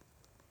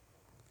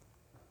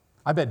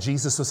 I bet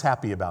Jesus was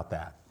happy about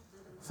that.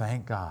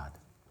 Thank God.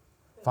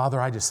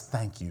 Father, I just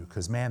thank you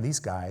because, man, these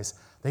guys,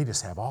 they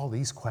just have all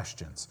these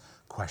questions.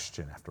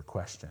 Question after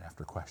question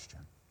after question,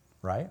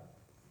 right?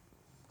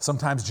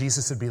 Sometimes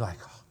Jesus would be like,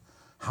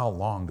 how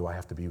long do I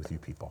have to be with you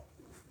people?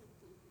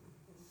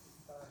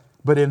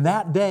 But in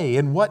that day,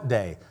 in what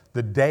day?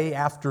 The day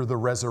after the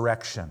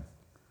resurrection.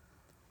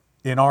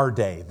 In our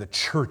day, the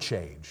church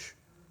age.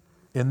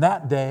 In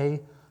that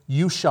day,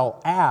 you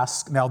shall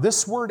ask. Now,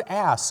 this word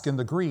ask in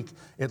the Greek,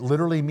 it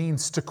literally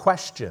means to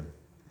question.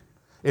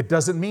 It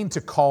doesn't mean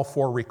to call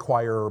for,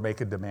 require, or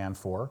make a demand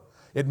for.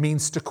 It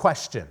means to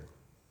question.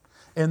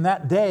 In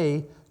that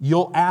day,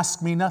 you'll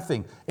ask me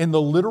nothing. In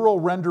the literal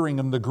rendering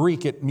in the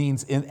Greek, it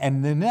means, And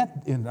in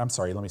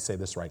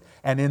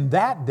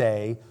that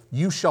day,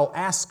 you shall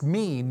ask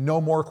me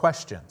no more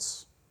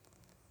questions.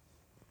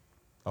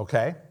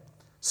 Okay?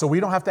 So we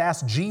don't have to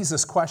ask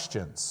Jesus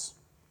questions.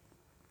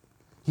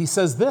 He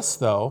says this,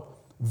 though,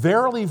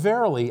 "Verily,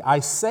 verily, I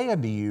say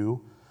unto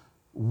you,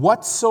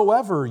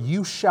 whatsoever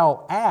you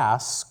shall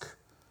ask,"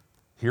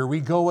 here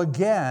we go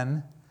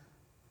again.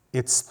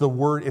 It's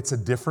a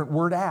different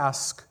word,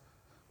 ask.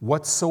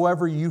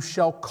 "Whatsoever you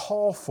shall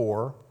call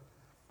for,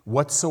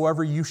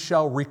 whatsoever you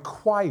shall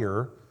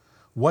require,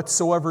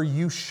 whatsoever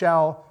you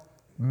shall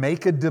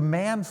make a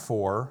demand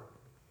for,"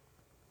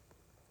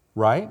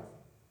 right?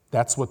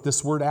 That's what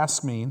this word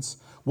ask means.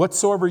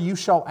 "Whatsoever you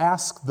shall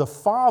ask the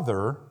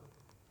Father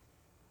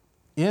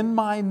in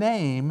my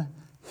name,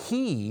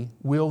 He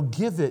will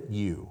give it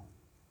you."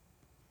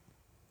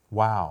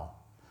 Wow.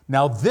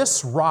 Now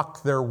this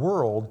rocked their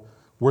world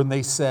when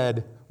they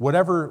said,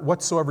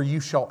 whatsoever you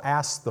shall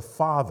ask the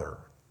Father.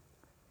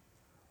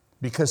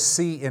 Because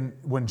see,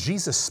 when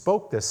Jesus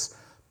spoke this,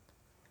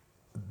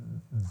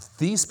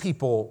 these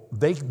people,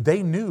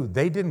 they knew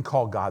they didn't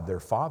call God their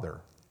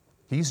Father.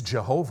 He's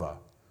Jehovah.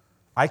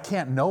 I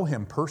can't know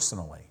Him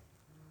personally.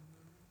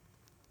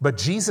 But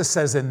Jesus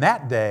says in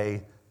that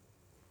day,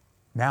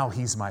 now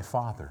He's my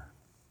Father.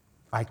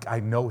 I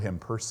know Him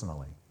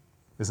personally.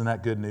 Isn't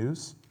that good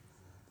news?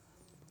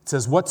 It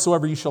says,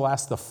 "Whatsoever you shall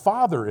ask the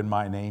Father in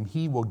my name,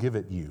 He will give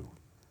it you."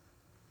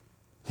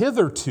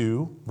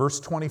 Hitherto, verse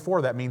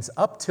 24, that means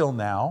up till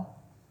now,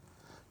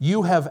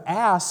 you have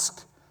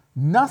asked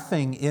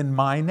nothing in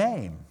my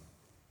name.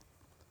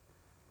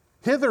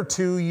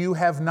 Hitherto, you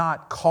have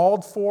not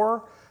called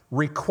for,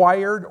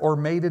 required or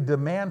made a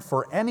demand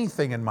for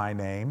anything in my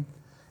name.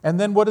 And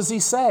then what does he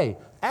say?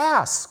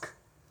 Ask,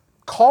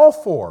 call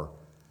for,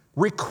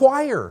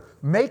 require,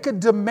 make a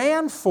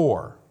demand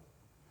for.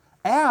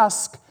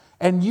 Ask,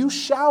 and you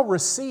shall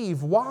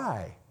receive.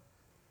 Why?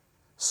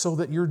 So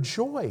that your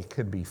joy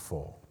can be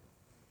full.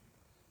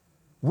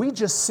 We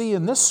just see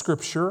in this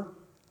scripture,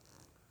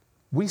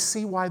 we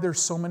see why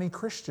there's so many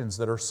Christians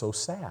that are so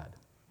sad.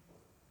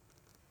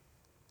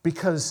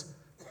 Because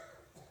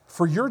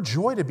for your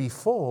joy to be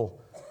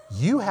full,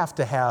 you have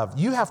to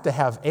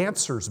have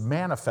answers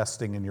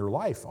manifesting in your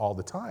life all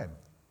the time.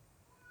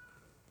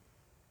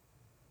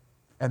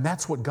 And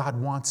that's what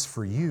God wants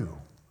for you.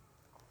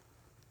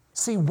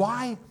 See,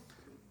 why?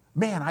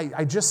 Man,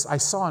 I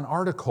saw an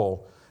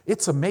article.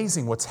 It's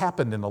amazing what's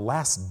happened in the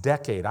last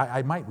decade.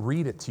 I might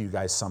read it to you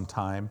guys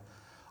sometime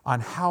on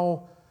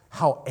how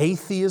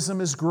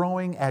atheism is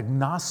growing,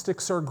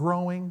 agnostics are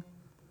growing,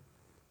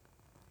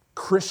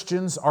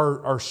 Christians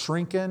are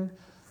shrinking.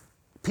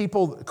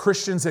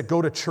 Christians that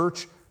go to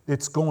church,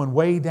 it's going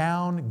way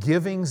down,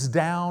 giving's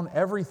down,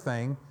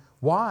 everything.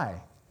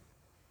 Why?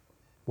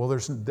 Well,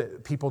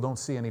 people don't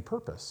see any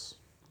purpose,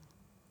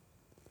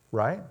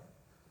 right?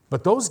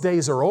 But those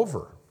days are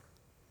over.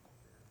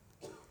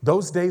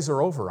 Those days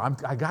are over.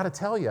 I got to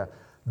tell you,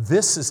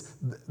 this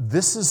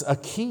is a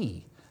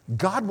key.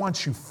 God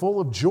wants you full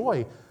of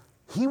joy.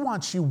 He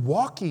wants you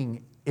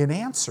walking in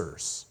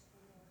answers.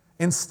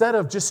 Instead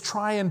of just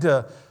trying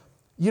to,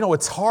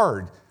 it's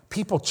hard.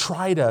 People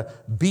try to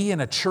be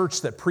in a church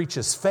that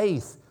preaches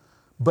faith,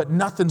 but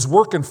nothing's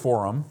working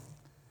for them.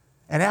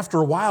 And after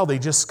a while, they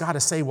just got to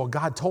say, well,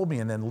 God told me,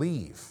 and then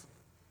leave.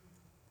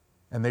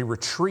 And they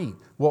retreat.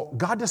 Well,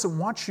 God doesn't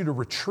want you to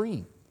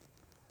retreat.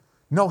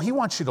 No, He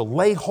wants you to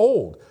lay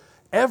hold.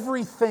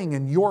 Everything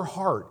in your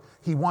heart,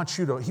 He wants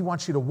you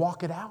to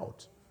walk it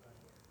out.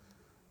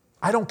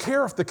 I don't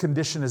care if the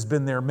condition has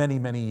been there many,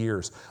 many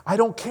years. I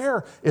don't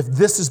care if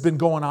this has been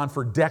going on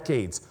for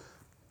decades.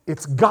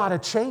 It's got to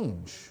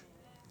change.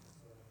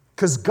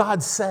 Because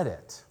God said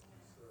it.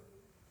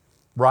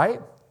 Right?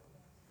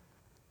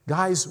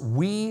 Guys,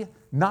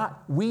 it's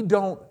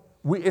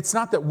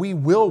not that we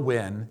will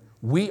win,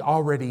 we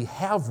already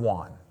have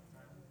won.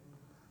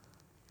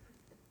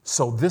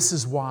 So this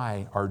is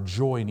why our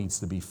joy needs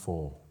to be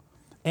full.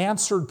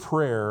 Answered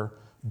prayer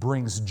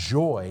brings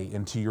joy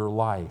into your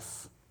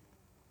life.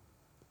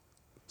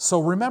 So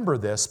remember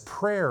this,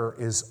 prayer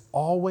is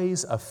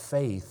always a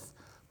faith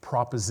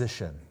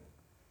proposition.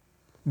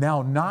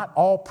 Now, not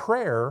all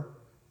prayer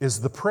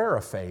is the prayer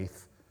of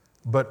faith,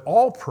 but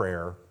all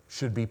prayer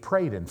should be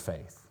prayed in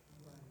faith,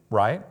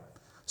 right?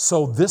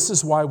 So this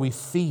is why we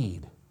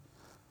feed.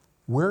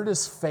 Where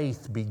does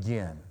faith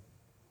begin?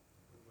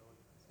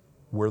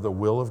 Where the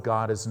will of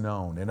God is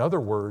known. In other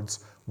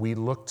words, we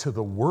look to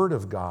the Word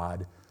of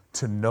God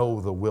to know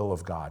the will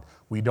of God.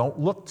 We don't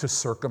look to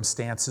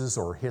circumstances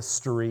or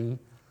history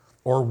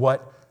or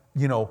what,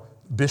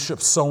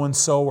 Bishop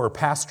so-and-so or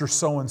Pastor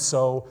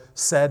so-and-so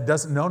said.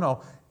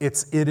 No.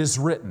 It is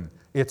written.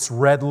 It's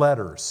red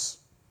letters,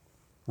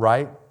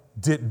 right?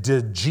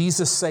 Did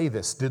Jesus say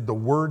this? Did the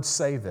Word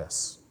say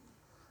this?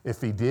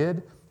 If He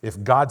did,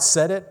 if God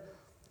said it,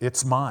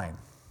 it's mine,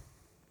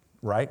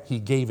 right? He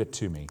gave it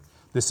to me.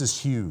 This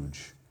is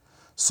huge.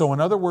 So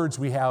in other words,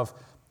 we have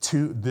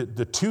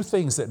the two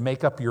things that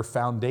make up your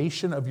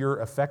foundation of your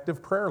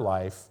effective prayer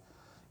life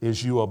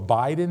is you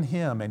abide in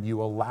Him and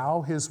you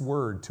allow His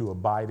Word to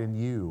abide in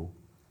you.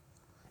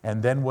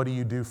 And then what do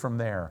you do from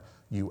there?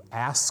 You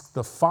ask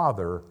the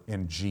Father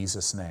in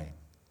Jesus' name.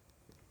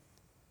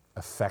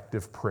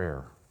 Effective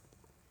prayer.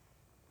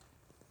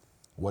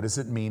 What does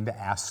it mean to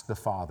ask the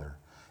Father?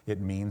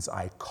 It means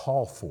I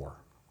call for.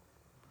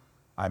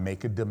 I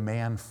make a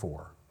demand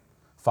for.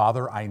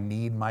 Father, I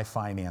need my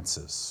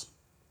finances.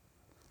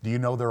 Do you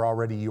know they're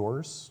already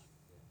yours?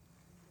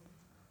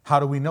 How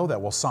do we know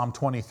that? Well, Psalm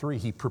 23,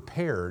 He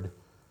prepared.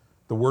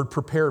 The word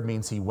prepared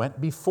means He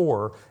went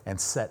before and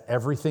set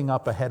everything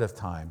up ahead of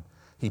time.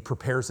 He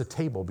prepares a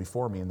table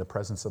before me in the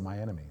presence of my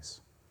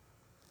enemies.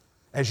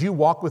 As you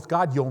walk with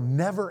God, you'll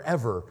never,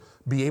 ever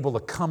be able to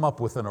come up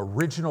with an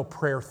original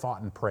prayer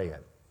thought and pray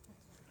it.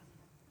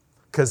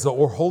 Because the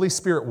Holy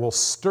Spirit will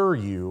stir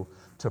you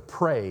to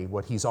pray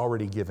what He's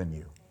already given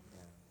you.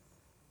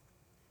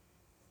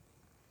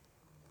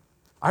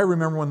 I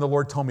remember when the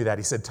Lord told me that.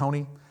 He said,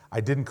 Tony,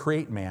 I didn't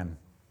create man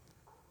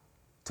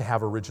to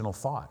have original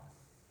thought.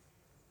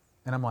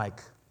 And I'm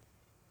like,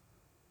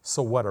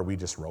 so what, are we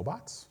just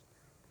robots?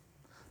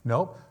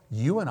 No,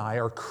 you and I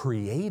are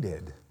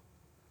created.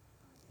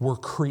 We're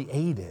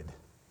created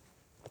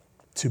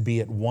to be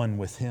at one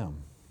with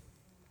Him.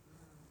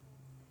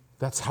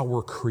 That's how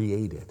we're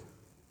created.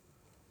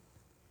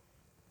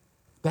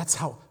 That's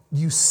how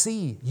you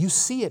see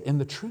it in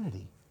the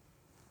Trinity.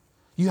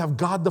 You have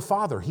God the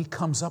Father. He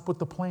comes up with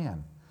the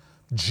plan.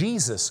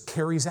 Jesus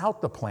carries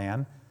out the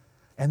plan,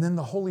 and then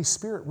the Holy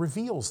Spirit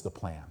reveals the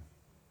plan.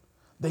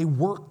 They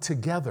work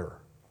together.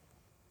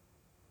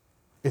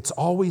 It's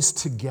always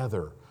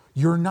together.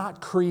 You're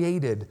not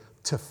created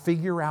to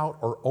figure out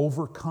or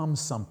overcome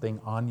something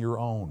on your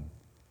own.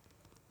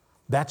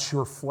 That's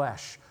your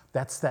flesh.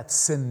 That's that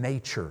sin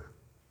nature.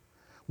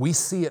 We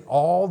see it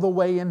all the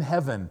way in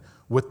heaven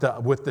with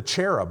the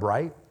cherub,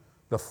 right?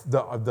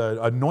 The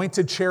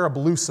anointed cherub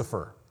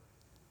Lucifer.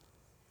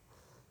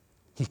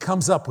 He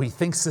comes up, he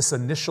thinks this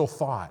initial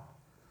thought,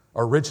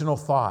 original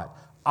thought,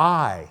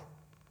 I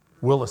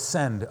will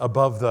ascend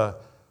above the,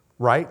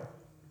 right?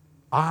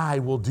 I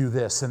will do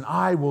this, and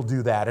I will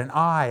do that, and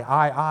I.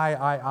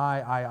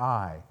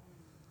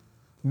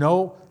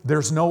 No,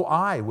 there's no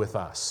I with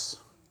us.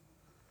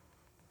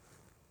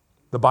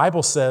 The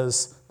Bible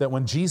says that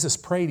when Jesus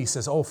prayed, he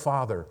says, oh,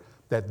 Father,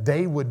 that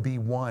they would be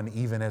one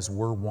even as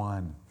we're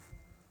one.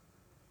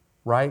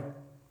 Right?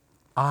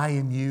 I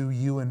and you,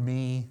 you and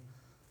me,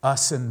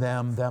 us and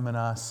them and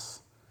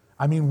us.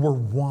 I mean, we're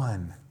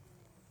one.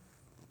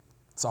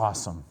 It's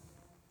awesome.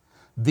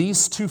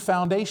 These two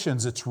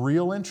foundations, it's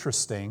real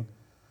interesting.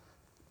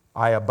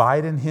 I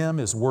abide in him,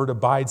 his word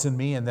abides in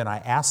me, and then I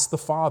ask the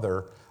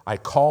Father, I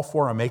call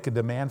for, I make a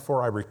demand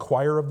for, I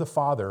require of the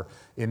Father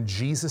in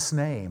Jesus'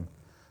 name.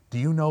 Do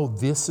you know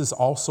this is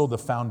also the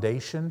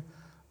foundation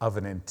of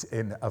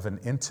an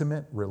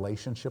intimate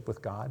relationship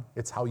with God?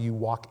 It's how you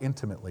walk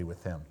intimately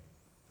with him.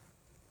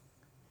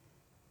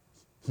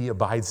 He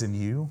abides in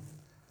you,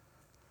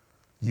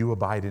 you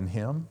abide in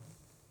him,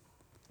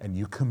 and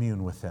you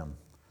commune with him.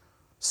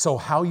 So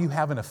how you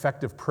have an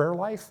effective prayer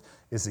life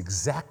is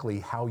exactly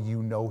how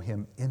you know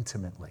him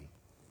intimately.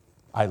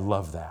 I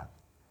love that.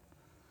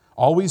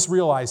 Always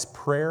realize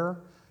prayer,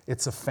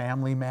 it's a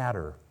family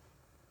matter.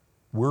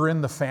 We're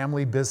in the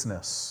family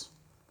business.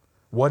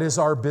 What is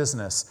our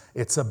business?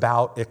 It's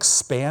about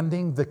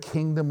expanding the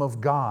kingdom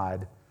of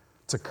God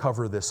to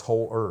cover this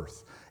whole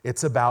earth.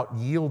 It's about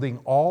yielding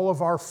all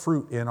of our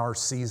fruit in our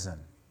season.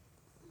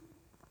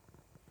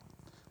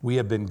 We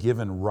have been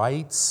given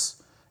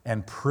rights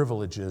and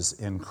privileges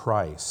in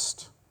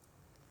Christ.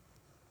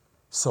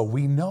 So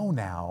we know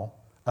now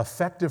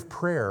effective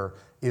prayer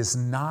is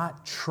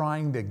not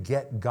trying to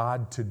get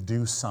God to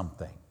do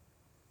something.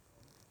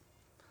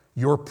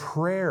 Your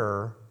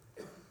prayer,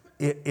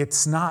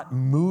 it's not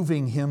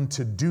moving him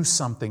to do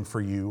something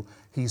for you.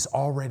 He's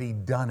already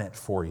done it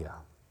for you.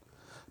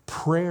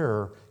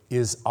 Prayer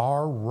is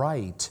our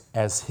right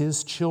as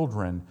his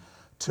children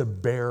to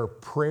bear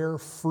prayer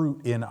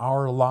fruit in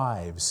our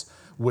lives,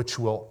 which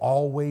will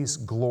always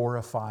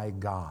glorify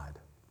God.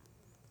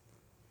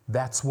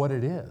 That's what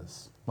it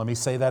is. Let me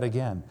say that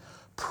again.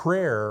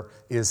 Prayer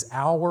is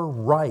our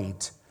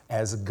right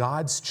as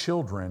God's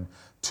children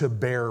to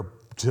bear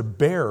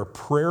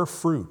prayer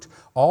fruit,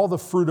 all the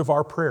fruit of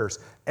our prayers.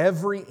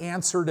 Every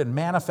answered and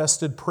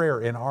manifested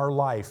prayer in our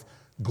life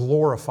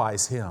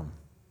glorifies him.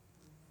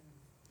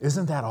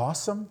 Isn't that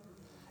awesome?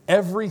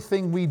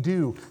 Everything we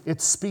do,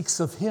 it speaks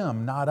of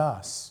him, not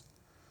us.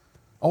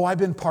 Oh, I've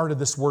been part of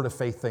this Word of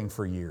Faith thing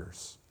for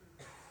years.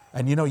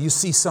 And you know, you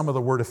see some of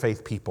the Word of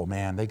Faith people,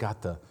 man, they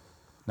got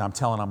now I'm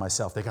telling on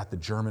myself, they got the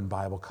German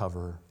Bible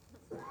cover,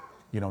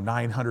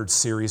 900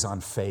 series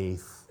on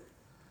faith.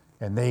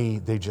 And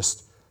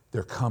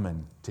they're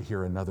coming to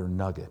hear another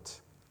nugget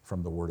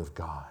from the Word of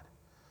God.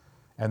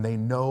 And they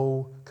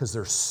know, because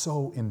they're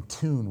so in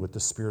tune with the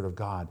Spirit of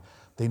God,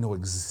 they know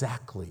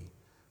exactly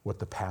what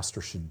the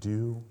pastor should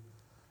do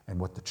and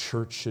what the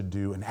church should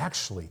do, and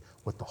actually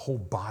what the whole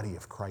body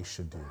of Christ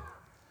should do.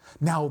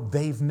 Now,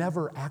 they've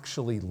never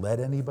actually led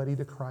anybody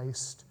to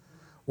Christ,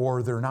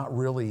 or they're not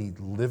really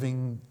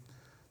living,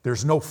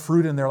 there's no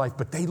fruit in their life,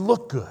 but they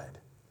look good.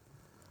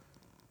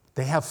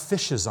 They have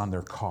fishes on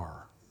their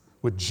car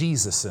with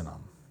Jesus in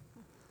them.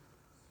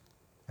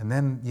 And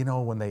then,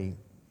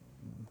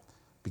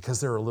 because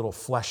they're a little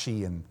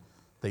fleshy and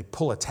they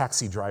pull a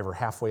taxi driver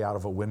halfway out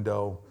of a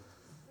window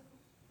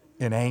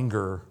in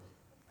anger,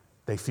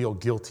 they feel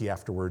guilty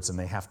afterwards and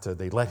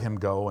they let him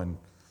go and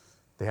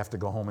they have to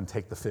go home and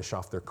take the fish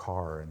off their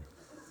car.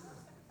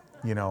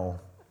 And,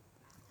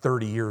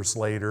 30 years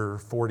later,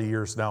 40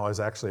 years now, is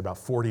actually about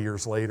 40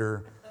 years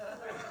later,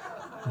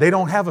 they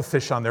don't have a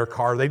fish on their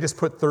car. They just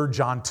put 3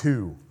 John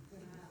 2.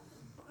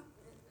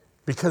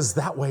 Because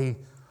that way,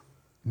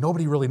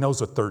 nobody really knows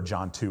what 3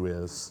 John 2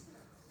 is.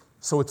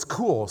 So it's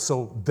cool.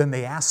 So then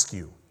they ask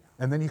you,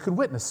 and then you can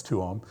witness to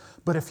them.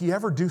 But if you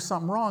ever do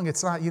something wrong,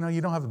 it's not, you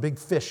don't have a big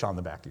fish on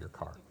the back of your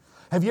car.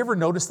 Have you ever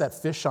noticed that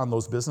fish on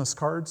those business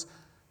cards?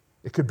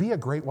 It could be a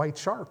great white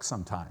shark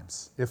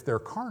sometimes, if they're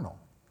carnal,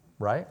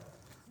 right?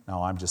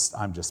 No, I'm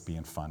just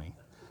being funny.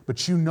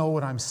 But you know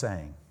what I'm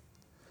saying.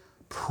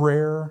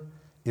 Prayer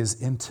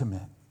is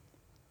intimate.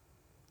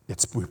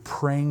 We're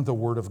praying the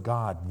Word of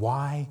God.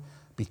 Why?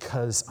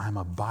 Because I'm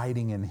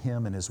abiding in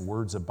him and his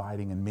word's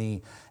abiding in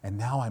me. And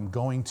now I'm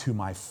going to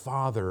my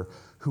Father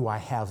who I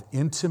have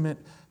intimate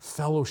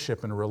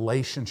fellowship and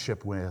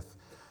relationship with.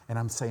 And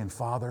I'm saying,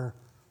 Father,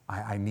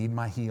 I need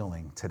my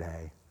healing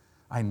today.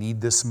 I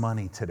need this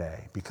money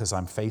today because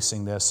I'm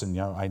facing this. And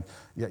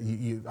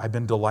I've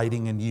been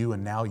delighting in you,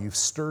 and now you've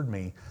stirred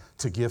me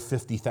to give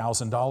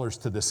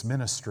 $50,000 to this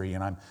ministry,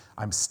 and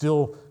I'm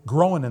still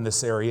growing in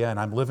this area, and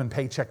I'm living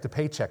paycheck to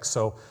paycheck.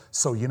 So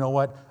you know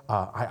what?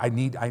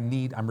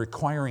 I'm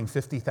requiring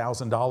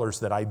 $50,000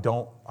 that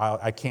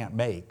I can't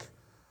make.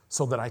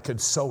 so that I could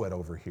sow it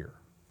over here.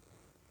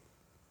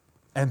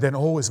 And then,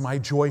 oh, is my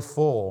joy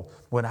full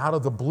when out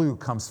of the blue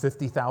comes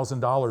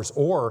 $50,000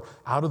 or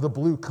out of the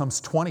blue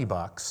comes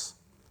 $20?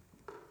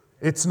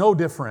 It's no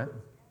different.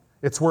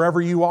 It's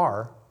wherever you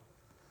are.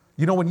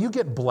 You know, when you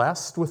get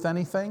blessed with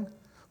anything,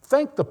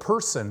 thank the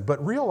person,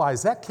 but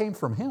realize that came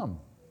from him.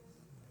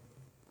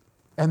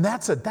 And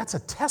that's a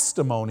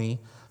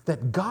testimony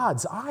that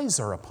God's eyes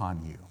are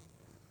upon you,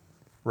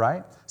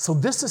 right? So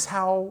this is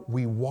how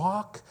we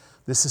walk.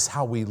 This is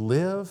how we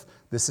live.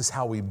 This is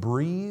how we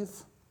breathe.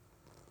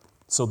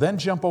 So then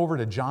jump over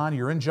to John.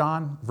 You're in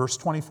John, verse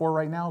 24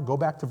 right now. Go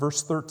back to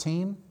verse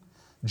 13.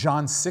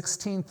 John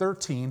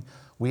 16:13.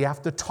 We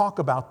have to talk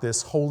about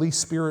this Holy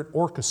Spirit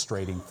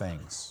orchestrating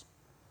things.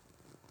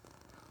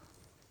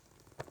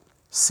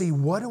 See,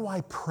 what do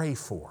I pray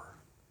for?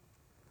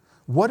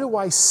 What do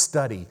I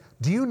study?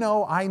 Do you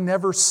know I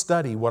never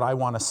study what I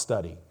want to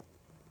study?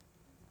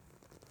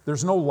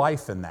 There's no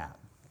life in that.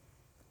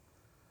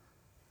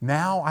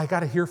 Now I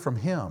got to hear from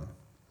Him.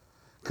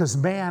 Because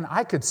man,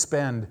 I could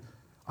spend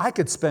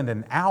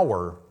an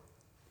hour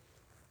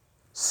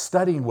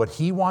studying what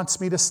He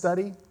wants me to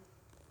study,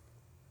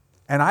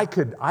 and I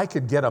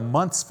could get a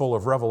month's full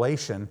of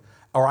revelation,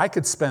 or I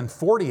could spend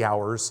 40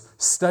 hours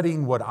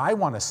studying what I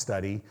want to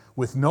study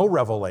with no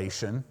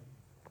revelation.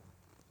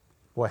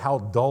 Boy, how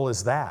dull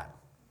is that?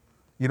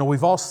 You know,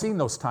 we've all seen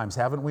those times,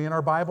 haven't we, in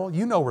our Bible?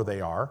 You know where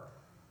they are,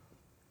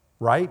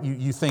 right?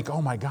 You think,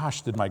 oh my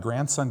gosh, did my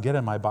grandson get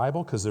in my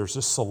Bible? Because there's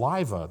just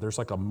saliva. There's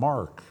like a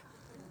mark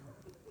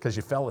because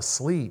you fell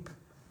asleep,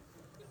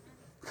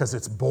 because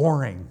it's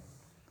boring.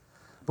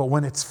 But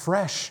when it's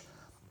fresh,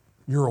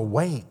 you're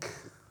awake,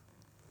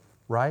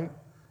 right?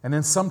 And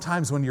then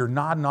sometimes when you're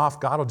nodding off,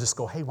 God will just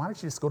go, hey, why don't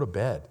you just go to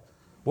bed?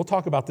 We'll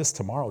talk about this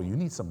tomorrow. You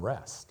need some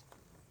rest.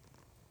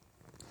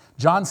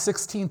 John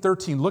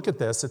 16:13, look at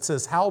this. It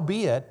says,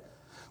 howbeit,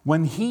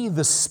 when He,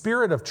 the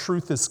Spirit of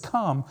truth, is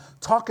come,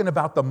 talking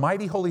about the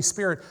mighty Holy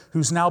Spirit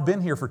who's now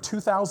been here for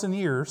 2,000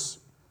 years,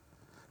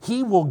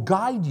 He will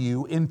guide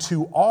you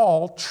into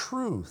all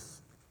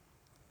truth.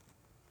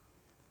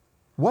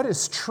 What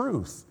is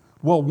truth?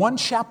 Well, one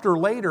chapter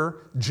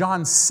later,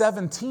 John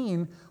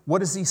 17, what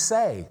does He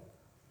say?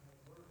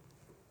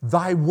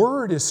 Thy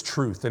word is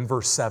truth in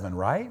verse 7,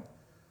 right?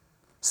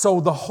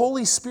 So the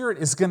Holy Spirit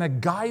is going to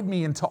guide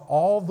me into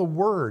all the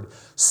Word.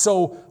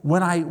 So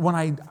when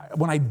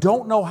I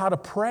don't know how to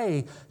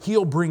pray,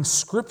 He'll bring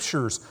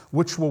scriptures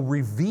which will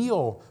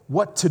reveal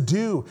what to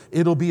do.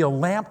 It'll be a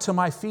lamp to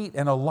my feet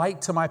and a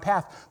light to my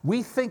path.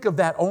 We think of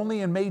that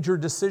only in major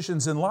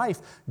decisions in life.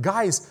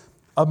 Guys,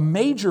 a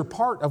major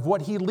part of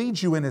what He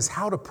leads you in is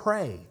how to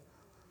pray.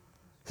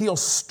 He'll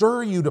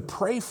stir you to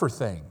pray for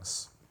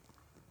things.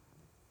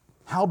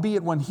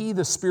 Howbeit, when He,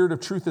 the Spirit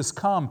of truth, is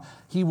come,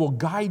 He will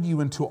guide you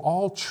into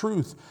all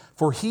truth.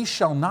 For He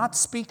shall not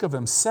speak of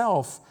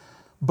Himself,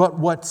 but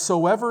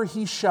whatsoever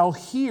He shall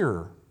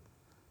hear,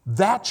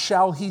 that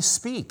shall He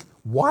speak.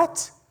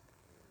 What?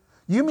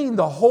 You mean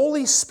the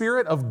Holy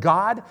Spirit of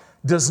God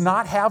does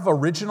not have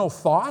original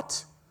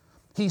thought?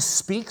 He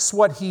speaks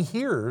what He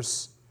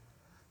hears?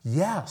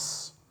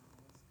 Yes.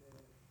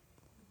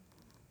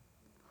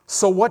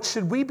 So what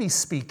should we be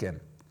speaking?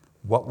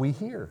 What we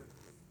hear.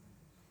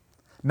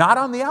 Not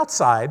on the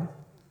outside.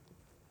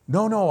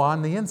 No,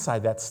 on the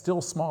inside, that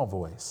still small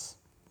voice.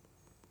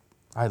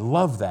 I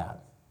love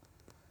that.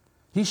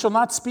 He shall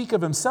not speak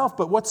of Himself,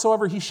 but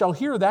whatsoever He shall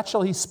hear, that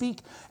shall He speak,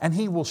 and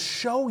He will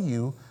show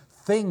you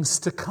things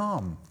to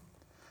come.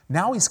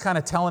 Now He's kind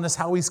of telling us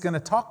how He's going to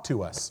talk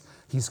to us.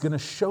 He's going to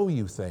show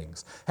you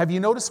things. Have you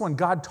noticed when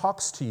God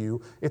talks to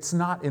you, it's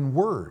not in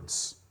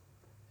words.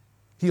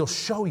 He'll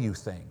show you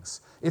things.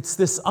 It's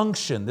this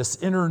unction,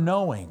 this inner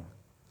knowing.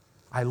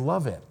 I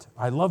love it.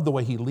 I love the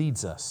way He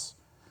leads us.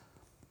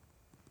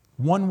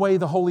 One way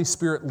the Holy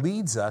Spirit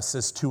leads us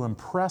is to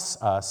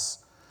impress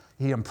us.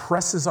 He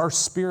impresses our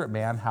spirit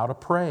man how to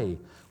pray,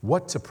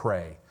 what to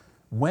pray,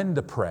 when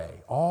to pray,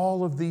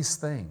 all of these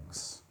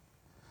things.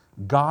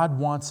 God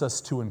wants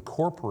us to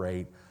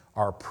incorporate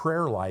our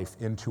prayer life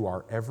into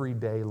our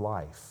everyday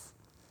life.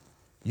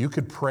 You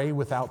could pray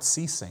without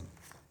ceasing,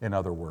 in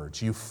other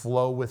words. You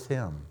flow with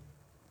Him.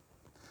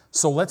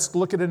 So let's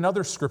look at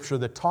another scripture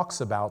that talks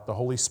about the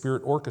Holy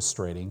Spirit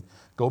orchestrating.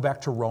 Go back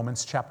to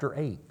Romans chapter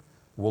 8.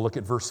 We'll look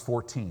at verse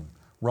 14.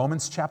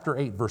 Romans chapter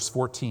 8, verse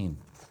 14.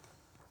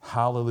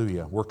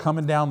 Hallelujah. We're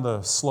coming down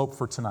the slope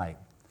for tonight.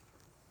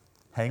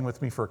 Hang with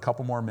me for a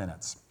couple more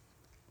minutes.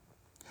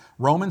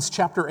 Romans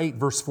chapter 8,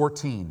 verse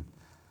 14.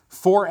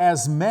 For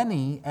as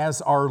many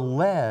as are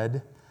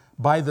led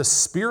by the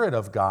Spirit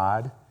of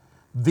God,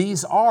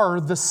 these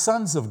are the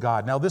sons of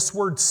God. Now this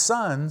word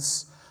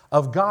sons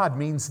of God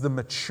means the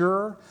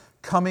mature,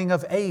 coming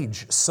of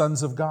age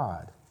sons of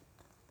God.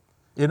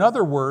 In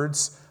other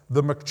words,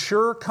 the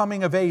mature,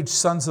 coming of age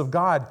sons of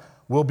God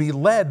will be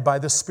led by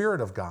the Spirit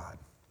of God.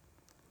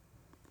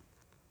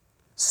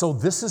 So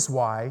this is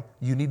why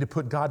you need to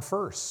put God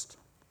first.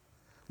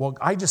 Well,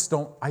 I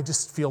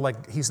just feel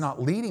like He's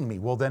not leading me.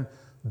 Well,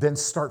 then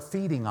start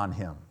feeding on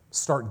Him.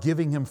 Start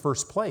giving Him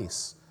first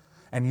place.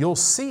 And you'll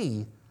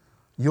see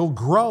You'll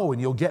grow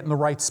and you'll get in the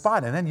right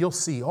spot. And then you'll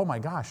see, oh my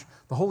gosh,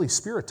 the Holy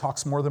Spirit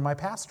talks more than my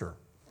pastor.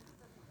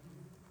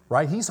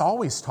 Right? He's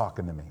always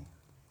talking to me.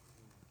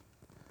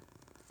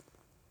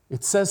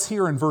 It says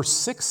here in verse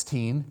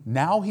 16,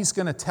 now he's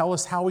going to tell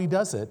us how he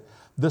does it.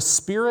 The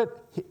Spirit,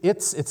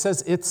 it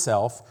says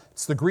itself,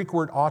 it's the Greek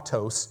word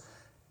autos.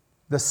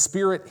 The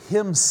Spirit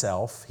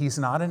himself, he's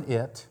not an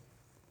it.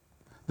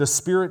 The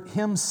Spirit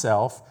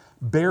himself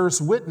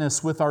bears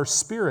witness with our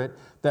spirit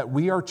that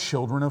we are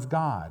children of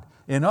God.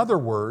 In other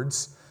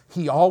words,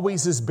 he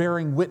always is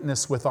bearing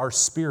witness with our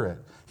spirit.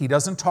 He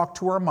doesn't talk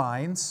to our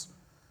minds,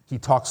 he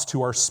talks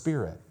to our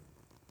spirit.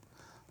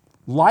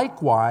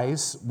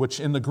 Likewise, which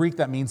in the Greek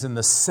that means in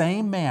the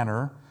same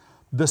manner,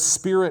 the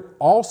Spirit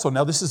also,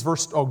 now this is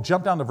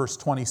jump down to verse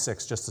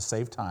 26 just to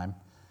save time.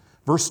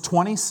 Verse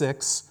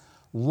 26,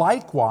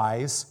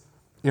 likewise,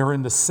 or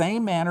in the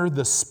same manner,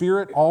 the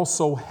Spirit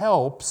also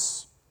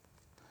helps.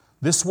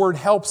 This word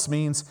helps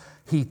means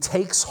he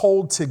takes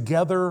hold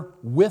together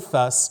with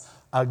us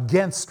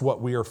against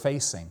what we are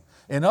facing.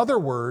 In other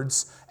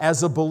words,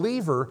 as a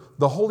believer,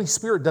 the Holy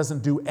Spirit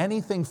doesn't do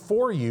anything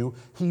for you,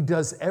 he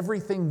does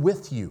everything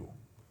with you.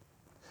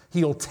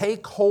 He'll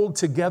take hold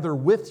together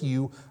with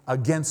you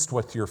against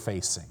what you're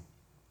facing.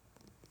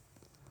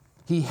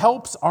 He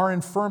helps our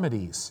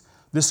infirmities.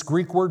 This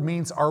Greek word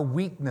means our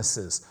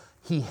weaknesses.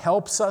 He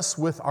helps us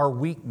with our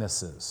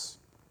weaknesses.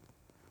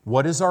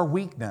 What is our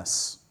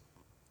weakness?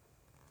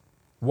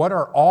 What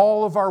are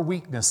all of our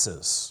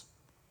weaknesses?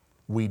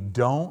 We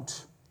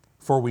don't,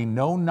 for we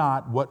know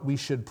not what we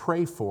should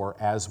pray for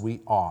as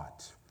we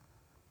ought.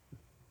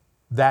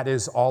 That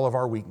is all of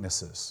our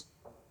weaknesses.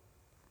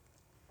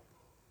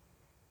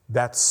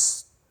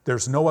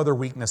 There's no other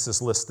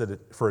weaknesses listed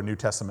for a New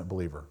Testament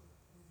believer.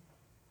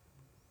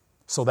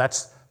 So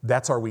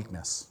that's our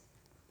weakness.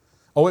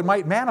 Oh, it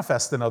might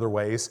manifest in other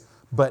ways,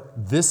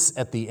 but this,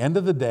 at the end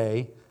of the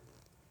day,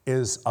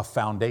 is a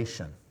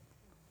foundation.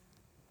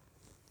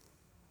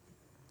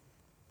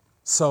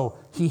 So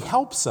he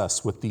helps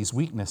us with these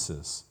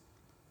weaknesses.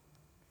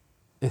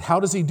 How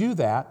does he do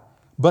that?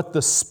 But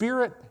the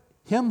Spirit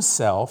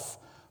himself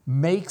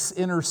makes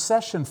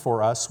intercession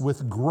for us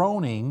with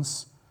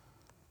groanings.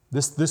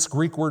 This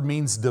Greek word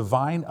means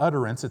divine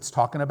utterance. It's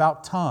talking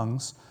about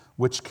tongues,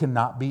 which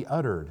cannot be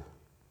uttered.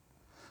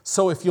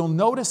 So if you'll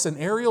notice an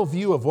aerial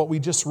view of what we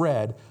just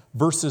read,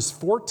 verses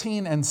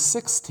 14 and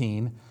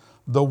 16,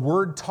 the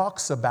Word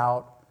talks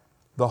about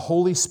the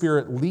Holy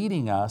Spirit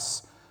leading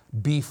us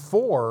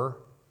before,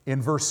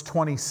 in verse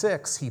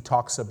 26, he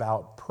talks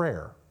about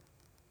prayer.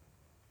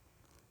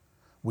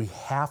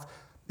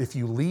 If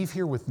you leave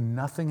here with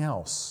nothing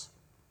else,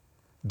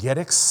 get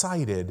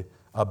excited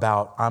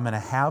about, I'm going to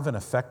have an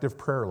effective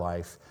prayer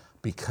life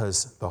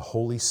because the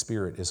Holy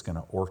Spirit is going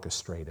to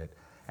orchestrate it.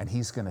 And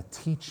he's going to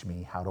teach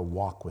me how to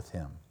walk with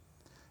him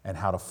and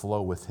how to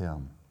flow with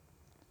him.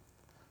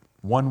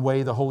 One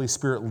way the Holy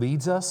Spirit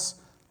leads us,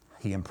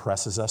 he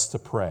impresses us to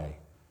pray.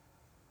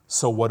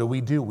 So what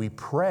do? We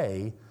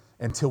pray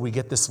until we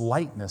get this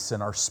lightness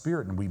in our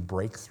spirit and we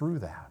break through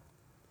that.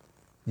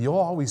 You'll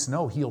always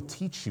know he'll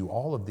teach you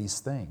all of these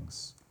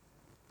things.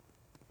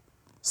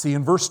 See,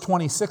 in verse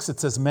 26, it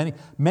says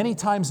many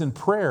times in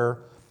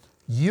prayer,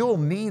 you'll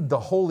need the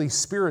Holy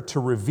Spirit to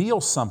reveal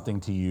something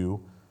to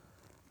you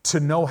to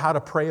know how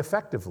to pray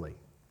effectively.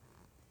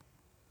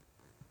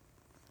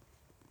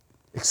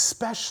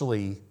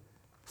 Especially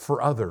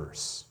for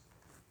others.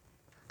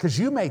 Because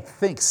you may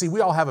think, we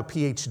all have a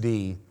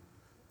PhD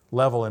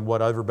level in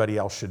what everybody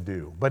else should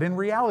do. But in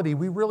reality,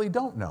 we really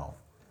don't know.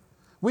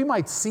 We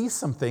might see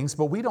some things,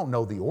 but we don't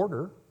know the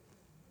order.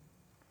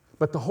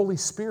 But the Holy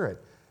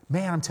Spirit,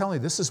 man, I'm telling you,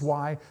 this is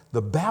why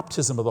the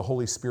baptism of the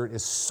Holy Spirit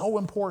is so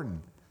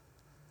important.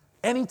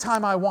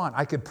 Anytime I want,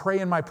 I could pray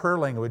in my prayer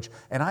language,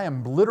 and I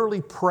am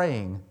literally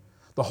praying.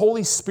 The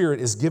Holy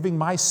Spirit is giving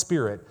my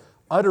spirit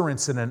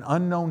utterance in an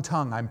unknown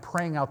tongue. I'm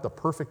praying out the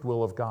perfect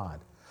will of God.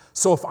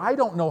 So if I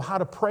don't know how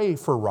to pray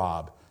for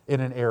Rob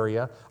in an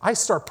area, I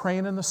start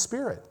praying in the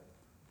Spirit.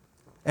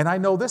 And I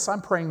know this,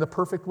 I'm praying the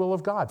perfect will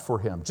of God for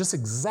him, just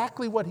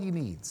exactly what he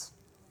needs.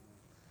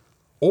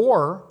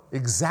 Or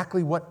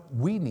exactly what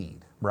we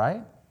need,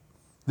 right?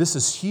 This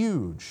is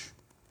huge.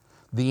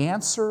 The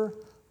answer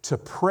to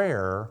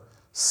prayer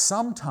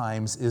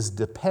sometimes is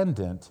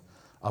dependent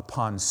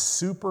upon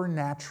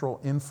supernatural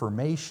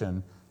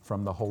information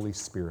from the Holy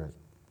Spirit.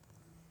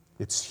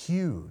 It's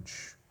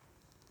huge.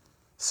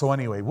 So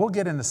anyway, we'll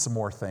get into some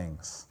more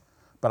things,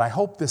 but I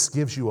hope this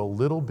gives you a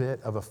little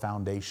bit of a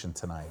foundation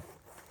tonight.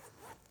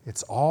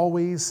 It's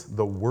always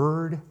the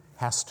Word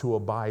has to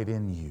abide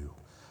in you.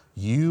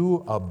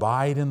 You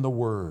abide in the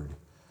Word.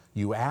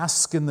 You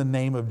ask in the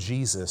name of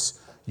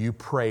Jesus. You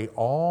pray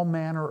all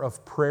manner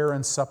of prayer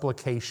and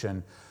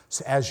supplication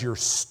as you're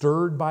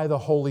stirred by the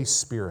Holy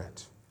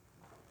Spirit,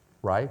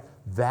 right?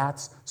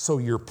 So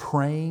you're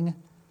praying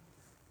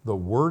the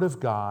Word of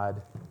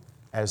God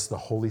as the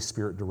Holy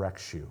Spirit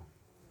directs you.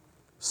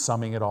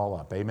 Summing it all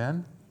up.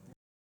 Amen?